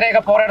వివక్ష వ్యతిరేక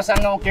పోరాట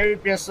సంఘం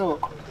కేవీపీఎస్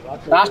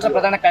రాష్ట్ర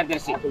ప్రధాన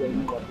కార్యదర్శి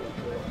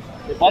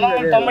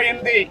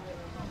 1998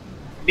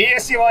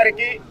 డిఎస్సి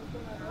వారికి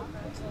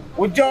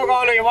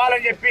ఉద్యోగాలు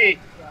ఇవ్వాలని చెప్పి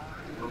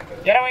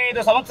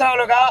 25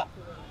 సంవత్సరాలుగా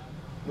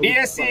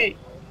డిఎస్సి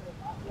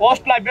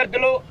పోస్టుల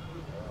అభ్యర్థులు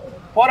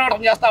పోరాటం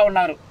చేస్తూ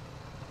ఉన్నారు.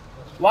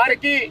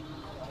 వారికి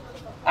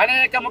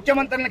అనేక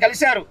ముఖ్యమంత్రులను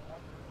కలిశారు.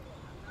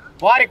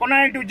 వారికి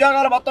ఉన్నటువంటి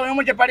ఉద్యోగాలు మొత్తం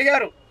ఏమని చెప్పి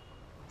అడిగారు.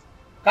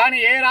 కానీ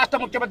ఏ రాష్ట్ర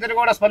ముఖ్యమంత్రి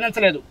కూడా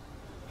స్పందించలేదు.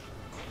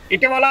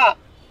 ఇటీవల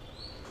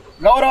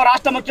గౌరవ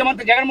రాష్ట్ర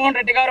ముఖ్యమంత్రి జగన్మోహన్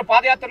రెడ్డి గారు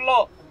పాదయాత్రలో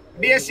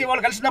డిఎస్సి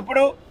వాళ్ళు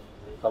కలిసినప్పుడు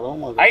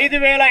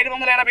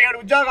 5,587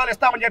 ఉద్యోగాలు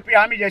ఇస్తామని చెప్పి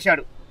హామీ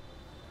చేశాడు.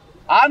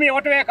 హామీ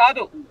ఇవ్వటమే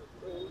కాదు,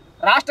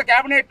 రాష్ట్ర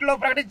కేబినెట్లో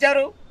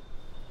ప్రకటించారు,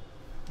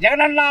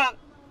 జగనన్న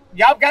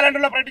జాబ్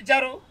క్యాలెండర్లో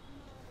ప్రకటించారు.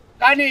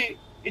 కానీ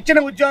ఇచ్చిన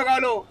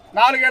ఉద్యోగాలు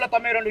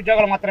 4,092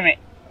 ఉద్యోగాలు మాత్రమే.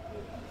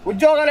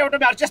 ఉద్యోగాలు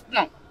ఇవ్వటం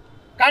హర్షిస్తున్నాం.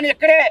 కానీ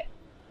ఇక్కడే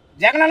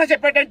జగనన్న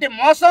చెప్పేటువంటి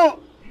మోసం,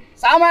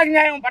 సామాజిక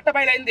న్యాయం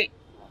బట్టబయలైంది.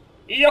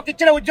 ఈ యొక్క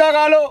ఇచ్చిన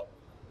ఉద్యోగాలు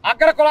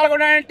అగ్ర కులాలకు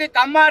ఉన్నటువంటి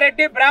కమ్మ,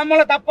 రెడ్డి,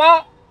 బ్రాహ్మణులు తప్ప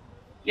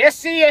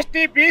ఎస్సీ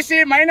ఎస్టీ బీసీ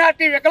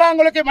మైనార్టీ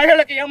వికలాంగులకి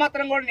మహిళలకి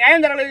ఏమాత్రం కూడా న్యాయం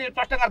జరగలేదు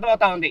స్పష్టంగా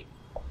అర్థమవుతా ఉంది.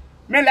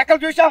 మేము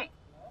లెక్కలు చూసాం.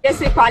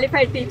 ఎస్సీ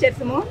క్వాలిఫైడ్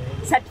టీచర్స్ము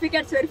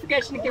సర్టిఫికేట్స్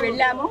వెరిఫికేషన్కి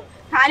వెళ్ళాము.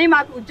 కానీ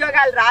మాకు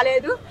ఉద్యోగాలు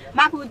రాలేదు.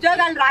 మాకు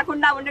ఉద్యోగాలు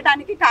రాకుండా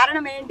ఉండటానికి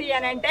కారణం ఏంటి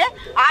అని అంటే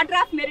ఆర్డర్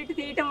ఆఫ్ మెరిట్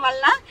తీయటం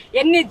వల్ల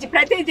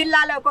ప్రతి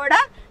జిల్లాలో కూడా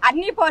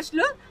అన్ని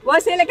పోస్టులు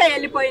ఓసీలకే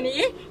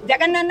వెళ్ళిపోయినాయి.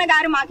 జగనన్న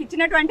గారు మాకు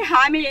ఇచ్చినటువంటి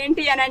హామీ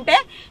ఏంటి అని అంటే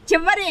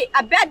చివరి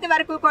అభ్యర్థి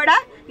వరకు కూడా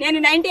నేను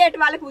 98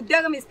 వాళ్ళకి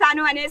ఉద్యోగం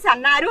ఇస్తాను అనేసి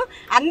అన్నారు.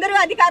 అందరూ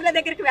అధికారుల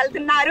దగ్గరికి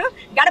వెళ్తున్నారు.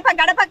 గడప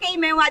గడపకి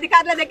మేము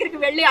అధికారుల దగ్గరికి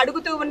వెళ్ళి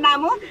అడుగుతూ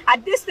ఉన్నాము,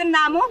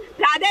 అర్థిస్తున్నాము,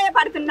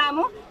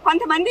 ప్రాధేయపడుతున్నాము.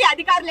 కొంతమంది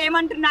అధికారులు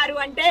ఏమంటున్నారు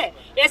అంటే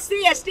ఎస్సీ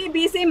ఎస్టీ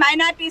బీసీ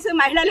మైనార్టీస్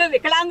మహిళలు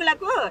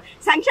వికలాంగులకు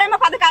సంక్షేమ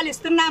పథకాలు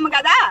ఇస్తున్నాము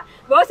కదా,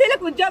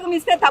 ఓసీలకు ఉద్యోగం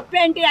ఇస్తే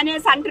తప్పేంటి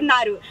అనేసి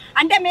అంటున్నారు.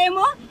 అంటే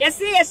మేము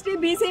ఎస్సీ ఎస్టీ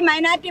బీసీ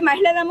మైనార్టీ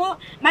మహిళలము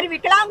మరి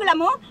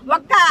వికలాంగులము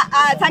ఒక్క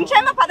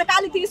సంక్షేమ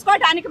పథకాలు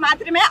తీసుకోవడానికి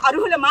మాత్రమే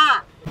అర్హులమా?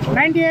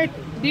 98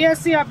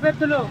 డిఎస్సి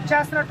అభ్యర్థులు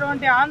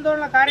చేస్తున్నటువంటి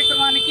ఆందోళన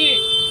కార్యక్రమానికి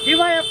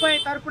డివైఎఫ్ఐ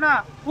తరఫున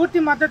పూర్తి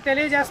మద్దతు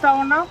తెలియజేస్తా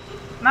ఉన్నాం.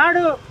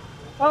 నాడు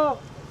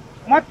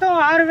మొత్తం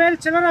 6,000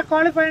 చిల్లర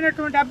క్వాలిఫై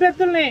అయినటువంటి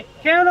అభ్యర్థుల్ని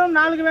కేవలం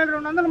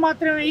 4,200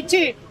 మాత్రమే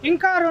ఇచ్చి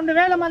ఇంకా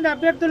 2,000 మంది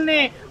అభ్యర్థుల్ని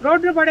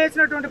రోడ్డు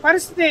పడేసినటువంటి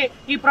పరిస్థితి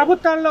ఈ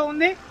ప్రభుత్వాల్లో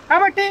ఉంది.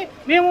 కాబట్టి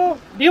మేము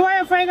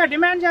డివైఎఫ్ఐగా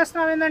డిమాండ్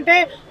చేస్తున్నాం ఏంటంటే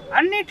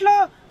అన్నిట్లో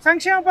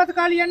సంక్షేమ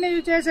పథకాలు ఇవన్నీ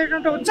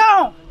చేసేటువంటి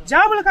ఉత్సాహం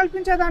జాబులు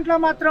కల్పించే దాంట్లో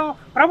మాత్రం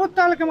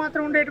ప్రభుత్వాలకి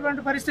మాత్రం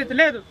ఉండేటువంటి పరిస్థితి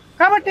లేదు.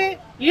 కాబట్టి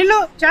వీళ్ళు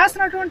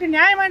చేస్తున్నటువంటి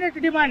న్యాయమైన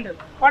డిమాండ్,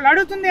 వాళ్ళు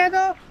అడుగుతుంది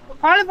ఏదో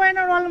క్వాలిఫైడ్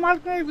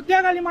వాళ్ళకి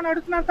ఉద్యోగాలు ఇవ్వమని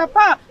అడుగుతున్నారు తప్ప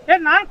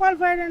నాన్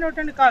క్వాలిఫైడ్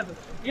అయినటువంటి కాదు.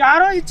 ఆ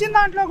రోజు ఇచ్చిన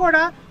దాంట్లో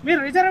కూడా మీరు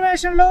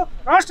రిజర్వేషన్లు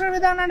రోస్టర్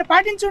విధానాన్ని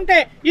పాటించుంటే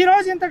ఈ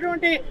రోజు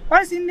ఇంతటువంటి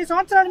పరిస్థితి ఇన్ని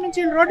సంవత్సరాల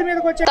నుంచి రోడ్డు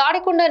మీదకి వచ్చే.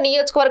 తాడికొండ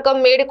నియోజకవర్గం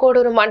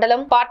మేడికోడూరు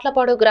మండలం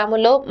పాట్లపాడు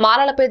గ్రామంలో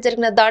మాలలపై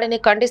జరిగిన దాడిని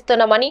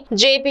ఖండిస్తున్నామని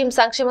జేపీఎం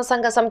సంక్షేమ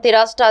సంఘ సమితి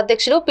రాష్ట్ర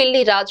అధ్యక్షులు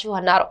పిల్లి రాజు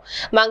అన్నారు.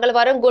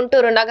 మంగళవారం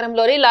గుంటూరు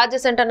నగరంలోని లాడ్జి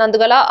సెంటర్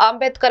నందుగల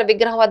అంబేద్కర్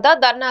విగ్రహం వద్ద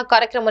ధర్నా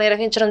కార్యక్రమం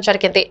నిర్వహించడం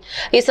జరిగింది.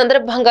 ఈ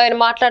సందర్భంగా ఆయన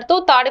మాట్లాడుతూ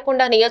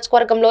తాడికొండ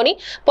నియోజకవర్గంలోని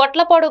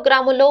పొట్లపాడు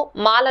గ్రామంలో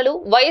మాలలు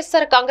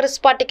వైఎస్ఆర్ కాంగ్రెస్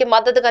పార్టీకి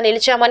మద్దతుగా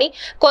నిలిచారు ఇచ్చామని,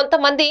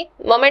 కొంతమంది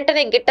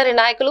వెంటనే గిట్టని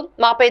నాయకులు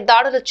మాపై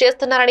దాడులు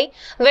చేస్తున్నారని,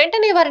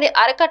 వెంటనే వారిని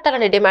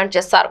అరికట్టాలని డిమాండ్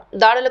చేశారు.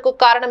 దాడులకు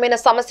కారణమైన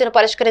సమస్యను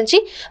పరిష్కరించి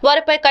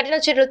వారిపై కఠిన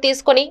చర్యలు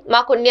తీసుకుని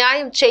మాకు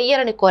న్యాయం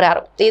చెయ్యాలని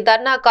కోరారు. ఈ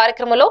ధర్నా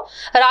కార్యక్రమంలో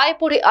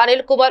రాయపూడి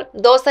అనిల్ కుమార్,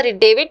 దోసరి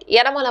డేవిడ్,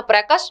 యనమల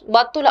ప్రకాష్,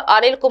 బత్తుల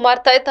అనిల్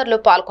కుమార్ తదితరులు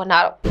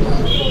పాల్గొన్నారు.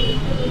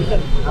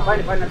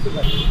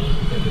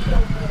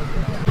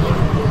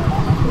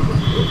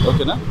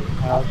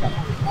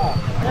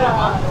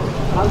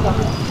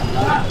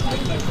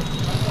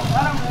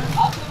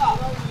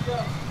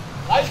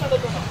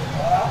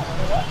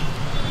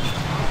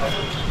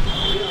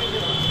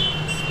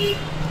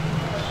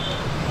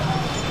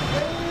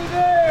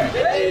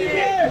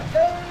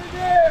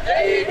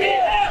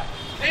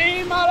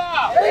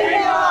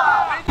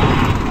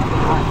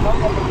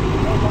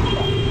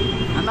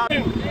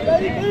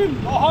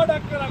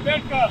 డాక్టర్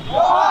అంబేద్కర్,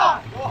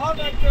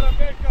 డాక్టర్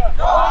అంబేద్కర్,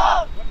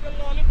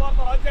 వడ్డెల్లాలి భారత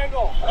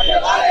రాజ్యాంగం,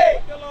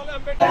 వడ్డెల్లాలి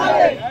అంబేద్కర్,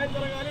 న్యాయం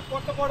జరగాలి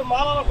పొట్టపాడు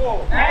మాలలకు,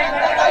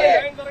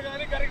 న్యాయం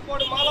జరగాలి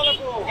గరికపాడు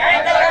మాలలకు,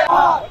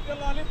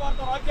 వడ్డెల్లాలి భారత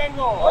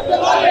రాజ్యాంగం,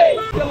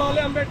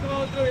 వడ్డెల్లాలి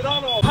అంబేద్కర్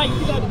విధానం.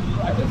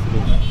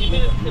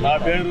 నా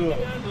పేరు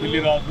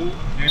పిల్లిరాజు,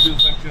 జేబీ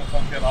సంక్షేమ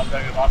సమితి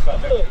రాష్ట్ర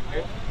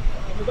అధ్యక్షుడిని.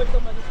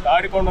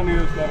 తాడికొండ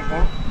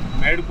నియోజకవర్గం,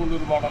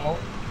 మేడుకుండూరు మండలం,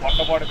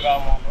 పొట్టపాడు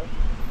గ్రామంలో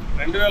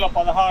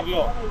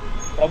 2016లో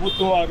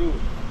ప్రభుత్వం వారు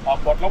ఆ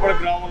పొట్లపడి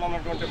గ్రామంలో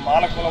ఉన్నటువంటి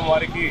మాల కులం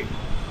వారికి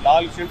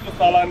 4 సెంట్ల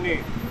స్థలాన్ని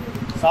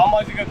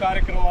సామాజిక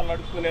కార్యక్రమాలు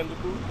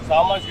నడుపుకునేందుకు,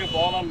 సామాజిక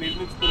భవనాన్ని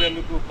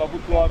నిర్మించుకునేందుకు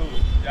ప్రభుత్వం వారు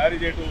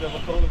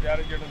ఉత్తర్వులు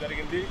జారీ చేయడం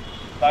జరిగింది.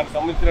 దానికి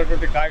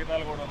సంబంధించినటువంటి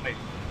కాగితాలు కూడా ఉన్నాయి.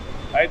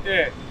 అయితే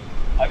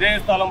అదే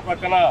స్థలం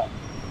ప్రక్కన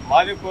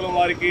మాది కులం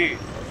వారికి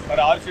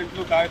మరి 6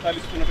 సెంట్లు కాగితాలు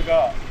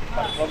ఇస్తున్నట్టుగా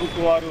మరి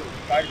ప్రభుత్వం వారు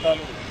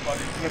కాగితాలు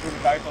ఇచ్చినటువంటి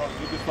కాగితాలు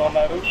చూపిస్తూ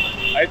ఉన్నారు.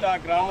 అయితే ఆ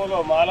గ్రామంలో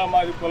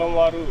మాది కులం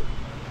వారు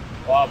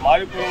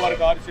మాది కులం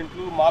వారికి 6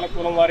 సెంట్లు, మాల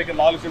కులం వారికి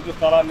 4 సెంట్ల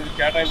స్థలాన్ని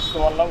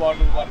కేటాయించడం వల్ల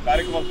వాళ్ళు వారి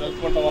కార్యక్రమాలు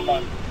జరుపుకుంటూ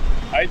ఉన్నారు.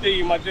 అయితే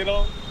ఈ మధ్యలో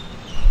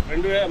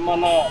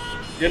మన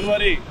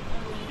జనవరి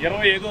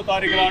 25వ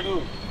తారీఖు నాడు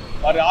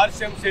మరి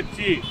ఆర్సీఎం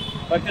చర్చి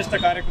ప్రతిష్ట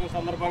కార్యక్రమం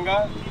సందర్భంగా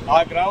ఆ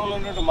గ్రామంలో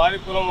ఉన్నటువంటి మాది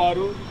కులం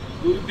వారు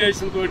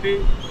దురుద్దేశంతో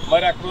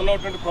మరి అక్కడ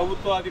ఉన్నటువంటి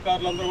ప్రభుత్వ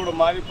అధికారులందరూ కూడా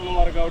మాది కులం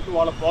వారు కాబట్టి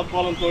వాళ్ళ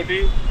ప్రోత్సాహంతో,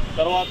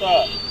 తర్వాత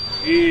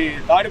ఈ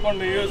తాడికొండ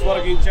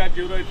నియోజకవర్గ ఇన్ఛార్జ్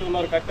ఎవరైతే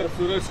ఉన్నారు కత్తెర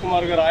సురేష్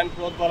కుమార్ గారు, ఆయన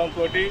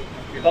ప్రోత్సాహంతో,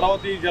 ఈ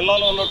తర్వాత ఈ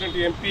జిల్లాలో ఉన్నటువంటి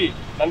ఎంపీ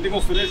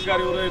నందిగం సురేష్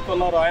గారు ఎవరైతే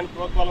ఉన్నారో ఆయన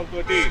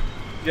ప్రోత్సాహంతో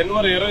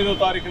జనవరి 25వ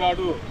తారీఖు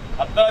నాడు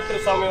అర్ధరాత్రి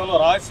సమయంలో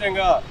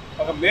రహస్యంగా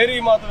ఒక మేరీ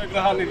మాత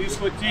విగ్రహాన్ని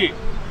తీసుకొచ్చి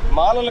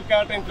మాలలకు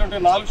కేటాయించినటువంటి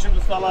 4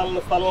 సెంట్ల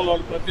స్థలంలో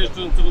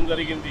ప్రతిష్ఠించడం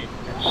జరిగింది.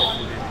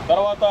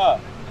 తర్వాత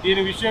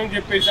దీని విషయం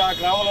చెప్పేసి ఆ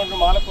గ్రామంలో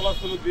మాల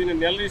కులస్తులు దీన్ని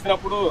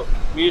నిలదీసినప్పుడు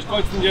మీ ఇష్టం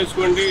వచ్చింది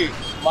చేసుకోండి,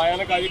 మా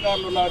వెనక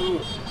అధికారులు ఉన్నారు,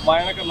 మా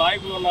వెనక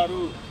నాయకులు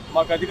ఉన్నారు,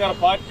 మాకు అధికార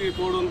పార్టీ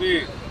తోడుంది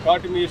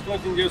కాబట్టి మీ ఇష్టం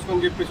వచ్చింది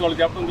చేసుకొని చెప్పేసి వాళ్ళు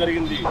చెప్పడం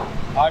జరిగింది.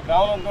 ఆ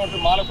గ్రామంలో ఉన్నటువంటి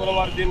మాల కులం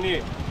వారు దీన్ని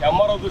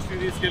ఎంఆర్ఓ దృష్టికి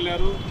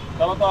తీసుకెళ్లారు.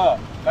 తర్వాత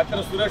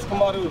కత్తెర సురేష్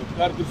కుమార్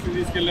గారి దృష్టికి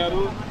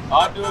తీసుకెళ్లారు,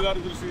 ఆర్టీఓ గారి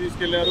దృష్టికి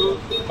తీసుకెళ్లారు.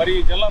 మరి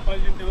జిల్లా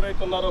ప్రెసిడెంట్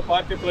ఎవరైతే ఉన్నారో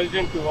party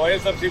president,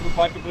 YSRCP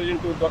party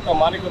president doctor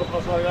మాణిక్య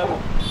ప్రసాద్ గారు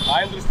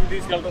ఆయన దృష్టికి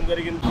తీసుకెళ్లడం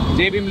జరిగింది.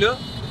 జేబీంలు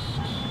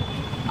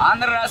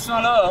ఆంధ్ర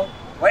రాష్ట్రంలో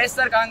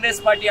వైఎస్ఆర్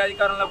కాంగ్రెస్ పార్టీ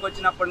అధికారంలోకి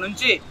వచ్చినప్పటి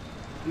నుంచి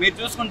మీరు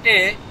చూసుకుంటే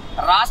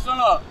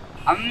రాష్ట్రంలో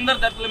అందరి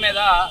దళితుల మీద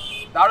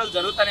దాడులు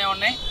జరుగుతూనే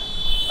ఉన్నాయి.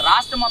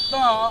 రాష్ట్రం మొత్తం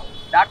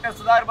డాక్టర్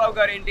సుధాకర్ బాబు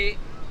గారు ఏంటి,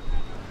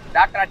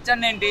 డాక్టర్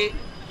అచ్చన్ ఏంటి,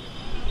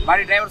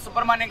 మరి డ్రైవర్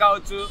సుబ్రహ్మణ్యం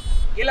కావచ్చు,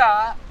 ఇలా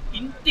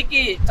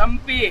ఇంటికి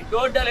చంపి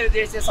డోర్ డెలివరీ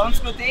చేసే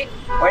సంస్కృతి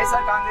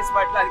వైఎస్ఆర్ కాంగ్రెస్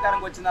పార్టీలో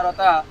అధికారంకి వచ్చిన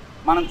తర్వాత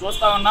మనం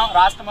చూస్తూ ఉన్నాం.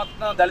 రాష్ట్రం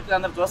మొత్తం దళితులు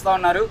అందరూ చూస్తూ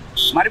ఉన్నారు.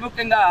 మరి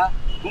ముఖ్యంగా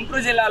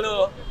గుంటూరు జిల్లాలో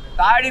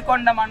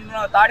తాడికొండ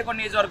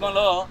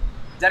నియోజకవర్గంలో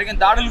జరిగిన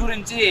దాడుల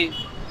గురించి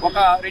ఒక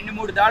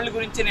 2-3 దాడుల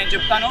గురించి నేను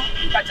చెప్తాను.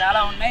 ఇంకా చాలా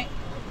ఉన్నాయి.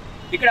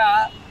 ఇక్కడ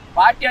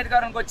పార్టీ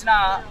అధికారానికి వచ్చిన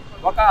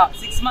ఒక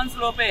 6 months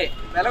లోపే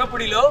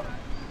వెలగపూడిలో,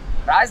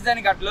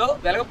 రాజధాని ఘట్లో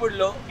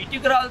వెలగపూడిలో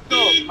ఇటుకరాలతో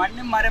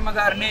మన్యం మారమ్మ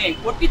గారిని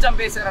కొట్టి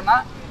చంపేశారన్న.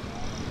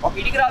 ఒక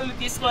ఇటుకరాళ్ళు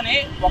తీసుకొని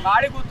ఒక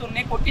ఆడి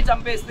కూతుర్ని కొట్టి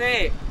చంపేస్తే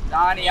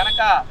దాని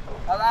వెనక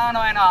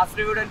ప్రధానమైన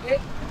ఆశ్రయుడు అంటే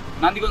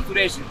నందిగం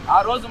సురేష్. ఆ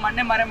రోజు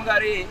మన్యం మారమ్మ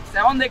గారి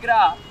శవం దగ్గర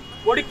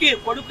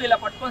కొడుకు ఇలా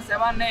పట్టుకొని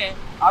శవాన్ని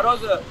ఆ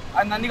రోజు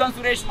నందిగం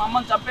సురేష్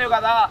మమ్మల్ని చంపేవు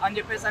కదా అని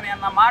చెప్పేసి అని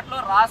అన్న మాటలో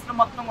రాష్ట్రం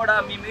మొత్తం కూడా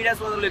మీ మీడియా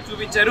సోదరులు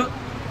చూపించారు.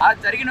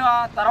 అది జరిగిన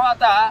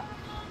తర్వాత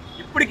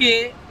ఇప్పటికి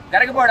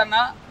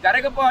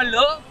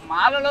గరగపాడులో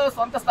మాలలో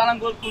సొంత స్థలం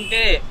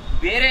కోరుకుంటే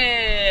వేరే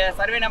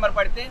సర్వే నెంబర్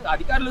పడితే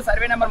అధికారులు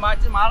సర్వే నెంబర్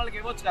మార్చి మాలలకు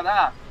ఇవ్వచ్చు కదా,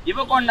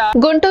 ఇవ్వకుండా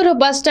గుంటూరు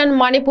బస్టాండ్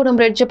మణిపురం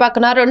బ్రిడ్జి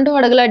పక్కన 2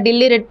 అడుగుల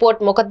ఢిల్లీ రెడ్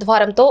పోర్ట్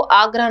ముఖద్వారంతో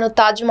ఆగ్రాను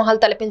తాజ్ మహల్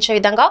తలపించే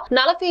విధంగా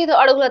 45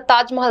 అడుగుల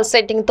తాజ్ మహల్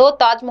సెట్టింగ్ తో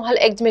తాజ్ మహల్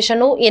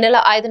ఎగ్జిబిషన్ ను ఈ నెల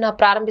 5న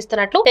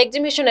ప్రారంభిస్తున్నట్లు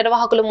ఎగ్జిబిషన్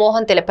నిర్వాహకులు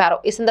మోహన్ తెలిపారు.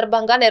 ఈ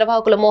సందర్భంగా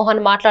నిర్వాహకులు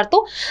మోహన్ మాట్లాడుతూ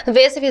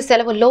వేసవి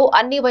సెలవుల్లో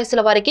అన్ని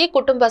వయసుల వారికి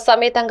కుటుంబ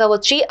సమేతంగా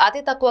వచ్చి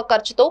అతి తక్కువ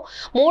ఖర్చుతో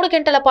 3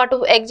 గంటల పాటు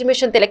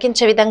ఎగ్జిబిషన్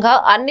తిలకించే విధంగా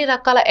అన్ని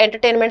రకాల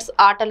ఎంటర్టైన్మెంట్స్,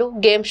 ఆటలు,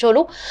 గేమ్ షో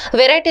వస్తువులు,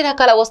 వెరైటీ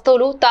రకాల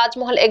వస్తువులు తాజ్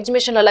మహల్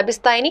ఎగ్జిబిషన్ లో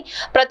లభిస్తాయని,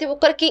 ప్రతి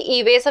ఒక్కరికి ఈ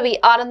వేసవి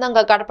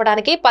ఆనందంగా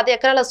గడపడానికి 10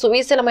 ఎకరాల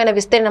సువిశాలమైన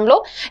విస్తీర్ణంలో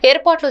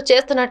ఏర్పాట్లు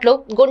చేస్తున్నట్లు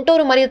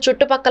గుంటూరు మరియు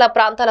చుట్టుపక్కల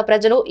ప్రాంతాల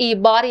ప్రజలు ఈ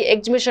భారీ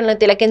ఎగ్జిబిషన్ ను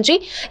తిలకించి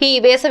ఈ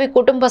వేసవి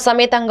కుటుంబ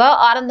సమేతంగా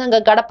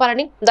ఆనందంగా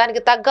గడపాలని,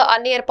 దానికి తగ్గ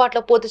అన్ని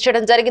ఏర్పాట్లు పూర్తి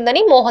చేయడం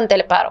జరిగిందని మోహన్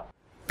తెలిపారు.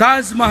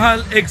 తాజ్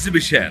మహల్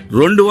ఎగ్జిబిషన్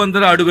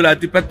 200 అడుగుల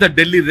అతిపెద్ద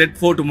ఢిల్లీ రెడ్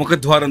ఫోర్ట్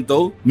ముఖద్వారంతో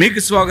మీకు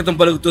స్వాగతం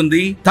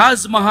పలుకుతుంది.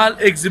 Taj Mahal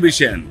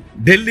exhibition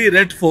Delhi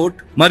red fort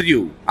మరియు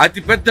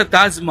అతిపెద్ద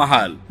తాజ్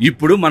మహల్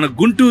ఇప్పుడు మన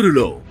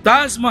గుంటూరులో.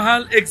 తాజ్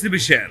మహల్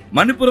ఎగ్జిబిషన్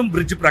మణిపురం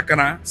బ్రిడ్జ్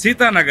ప్రక్కన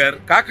Sitanagar,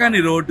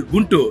 Kakani road,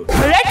 Guntur.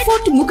 Red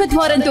fort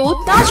ముఖద్వారంతో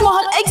Taj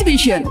Mahal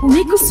exhibition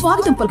మీకు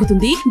స్వాగతం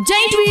పలుకుతుంది.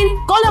 Giant wheel,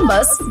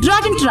 Columbus,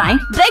 dragon train,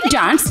 break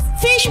dance,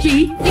 fish P,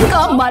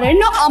 ఇంకా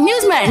మరెన్నో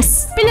అమ్యూజ్మెంట్స్.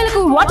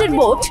 పిల్లలకు water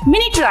boat,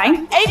 mini train,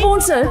 air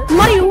bouncer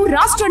మరియు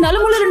రాష్ట్ర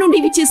నలుమూలల నుండి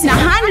విచ్చేసిన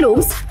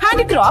handlooms,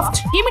 handicraft,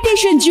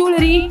 imitation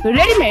jewellery,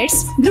 readymades,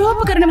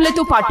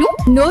 గృహోపకరణములతో పాటు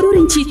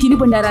నోరూరించి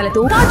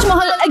తినుబండారాలతో తాజ్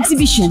మహల్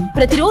ఎగ్జిబిషన్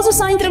ప్రతిరోజు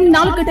సాయంత్రం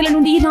 4 గంటల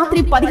నుండి రాత్రి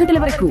 10 గంటల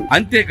వరకు.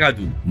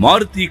 అంతేకాదు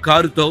మారుతి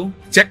కారుతో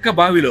చెక్క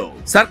బావిలో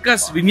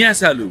సర్కస్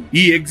విన్యాసాలు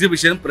ఈ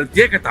ఎగ్జిబిషన్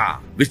ప్రత్యేకత.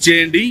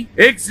 విచ్చేయండి.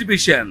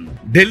 ఎగ్జిబిషన్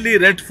ఢిల్లీ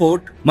రెడ్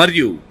ఫోర్ట్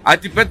మరియు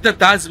అతిపెద్ద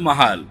తాజ్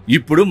మహల్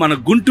ఇప్పుడు మన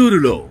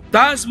గుంటూరులో.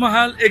 తాజ్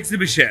మహల్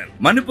ఎగ్జిబిషన్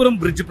మణిపురం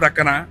బ్రిడ్జ్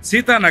ప్రక్కన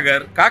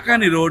సీతానగర్,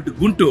 కాకాని రోడ్,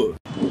 గుంటూరు.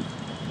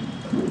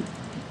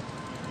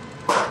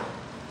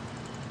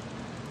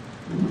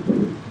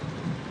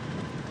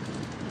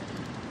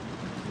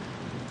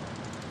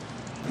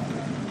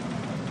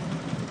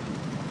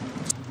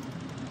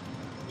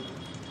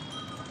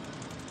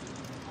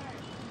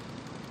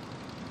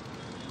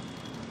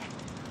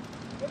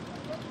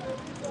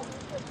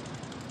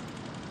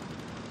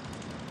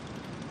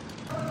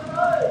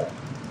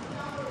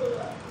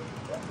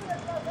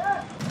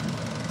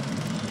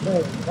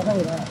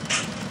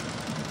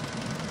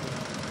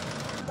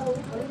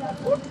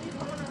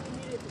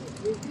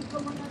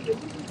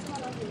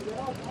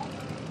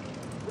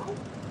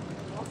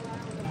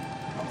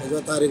 ఐదో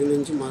తారీఖు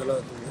నుంచి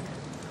మొదలవుతుంది.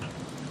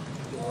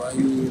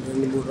 ఈ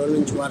 2-3 రోజుల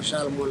నుంచి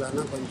వర్షాల మూలాన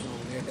కొంచెం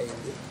లేట్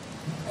అయింది.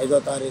 5వ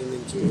తారీఖు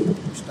నుంచి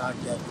స్టార్ట్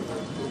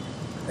చేస్తున్నాము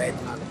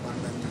ప్రయత్నాలు.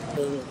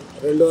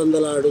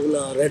 200 అడుగుల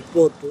రెడ్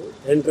ఫోర్ట్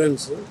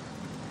ఎంట్రన్స్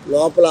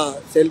లోపల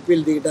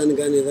సెల్ఫీలు దిగడానికి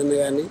కానీ ఏదన్నా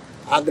కానీ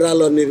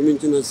ఆగ్రాలో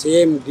నిర్మించిన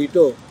సేమ్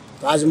డిటో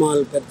తాజ్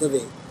మహల్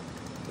పెద్దది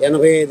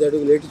 85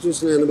 అడుగులు, ఎటు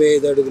చూసిన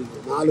 85 అడుగులు,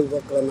 4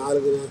 పక్కల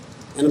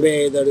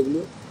 85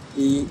 అడుగులు.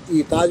 ఈ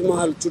తాజ్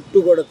మహల్ చుట్టూ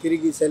కూడా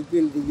తిరిగి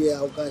సెల్ఫీలు దిగే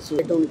అవకాశం.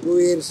 2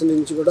 ఇయర్స్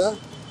నుంచి కూడా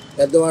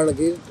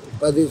పెద్దవాళ్ళకి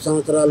 10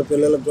 సంవత్సరాల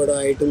పిల్లలకు కూడా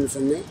ఐటమ్స్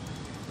ఉన్నాయి,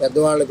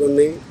 పెద్దవాళ్ళకి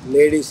ఉన్నాయి.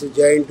 Ladies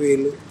joint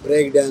wheel,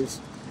 break dance.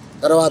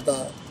 తర్వాత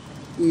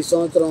ఈ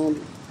సంవత్సరం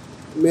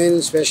మెయిన్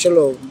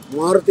స్పెషల్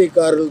మారుతి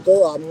కారులతో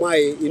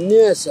అమ్మాయి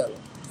విన్యాసాలు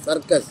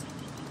సర్కస్.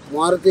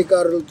 మారుతి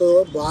కారులతో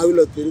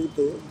బావిలో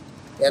తిరుగుతూ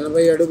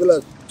 80 అడుగుల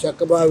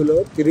చెక్క బావిలో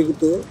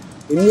తిరుగుతూ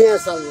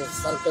విన్యాసాలు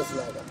సర్కస్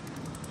లాగా.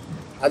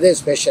 అదే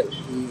స్పెషల్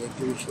ఈ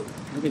ఎగ్జిబిషన్.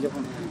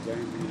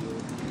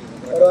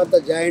 తర్వాత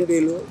జాయింట్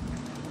వీలు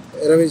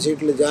 20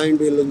 సీట్ల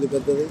జాయింట్ వీల్ ఉంది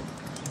పెద్దది,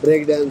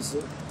 బ్రేక్ డ్యాన్స్,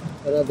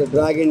 తర్వాత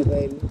డ్రాగన్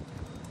ట్రైన్,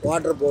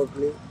 వాటర్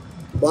బోట్లు,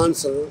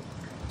 బాన్సరు,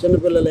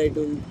 చిన్నపిల్లల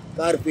ఐటమ్,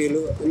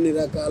 కార్పీలు అన్ని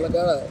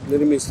రకాలుగా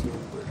నిర్మిస్తున్నాం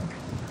అన్నమాట.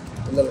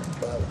 అందులో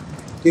బాగా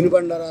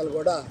తినుబండారాలు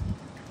కూడా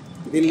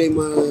ఢిల్లీ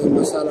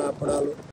మసాలా అప్పడాలు,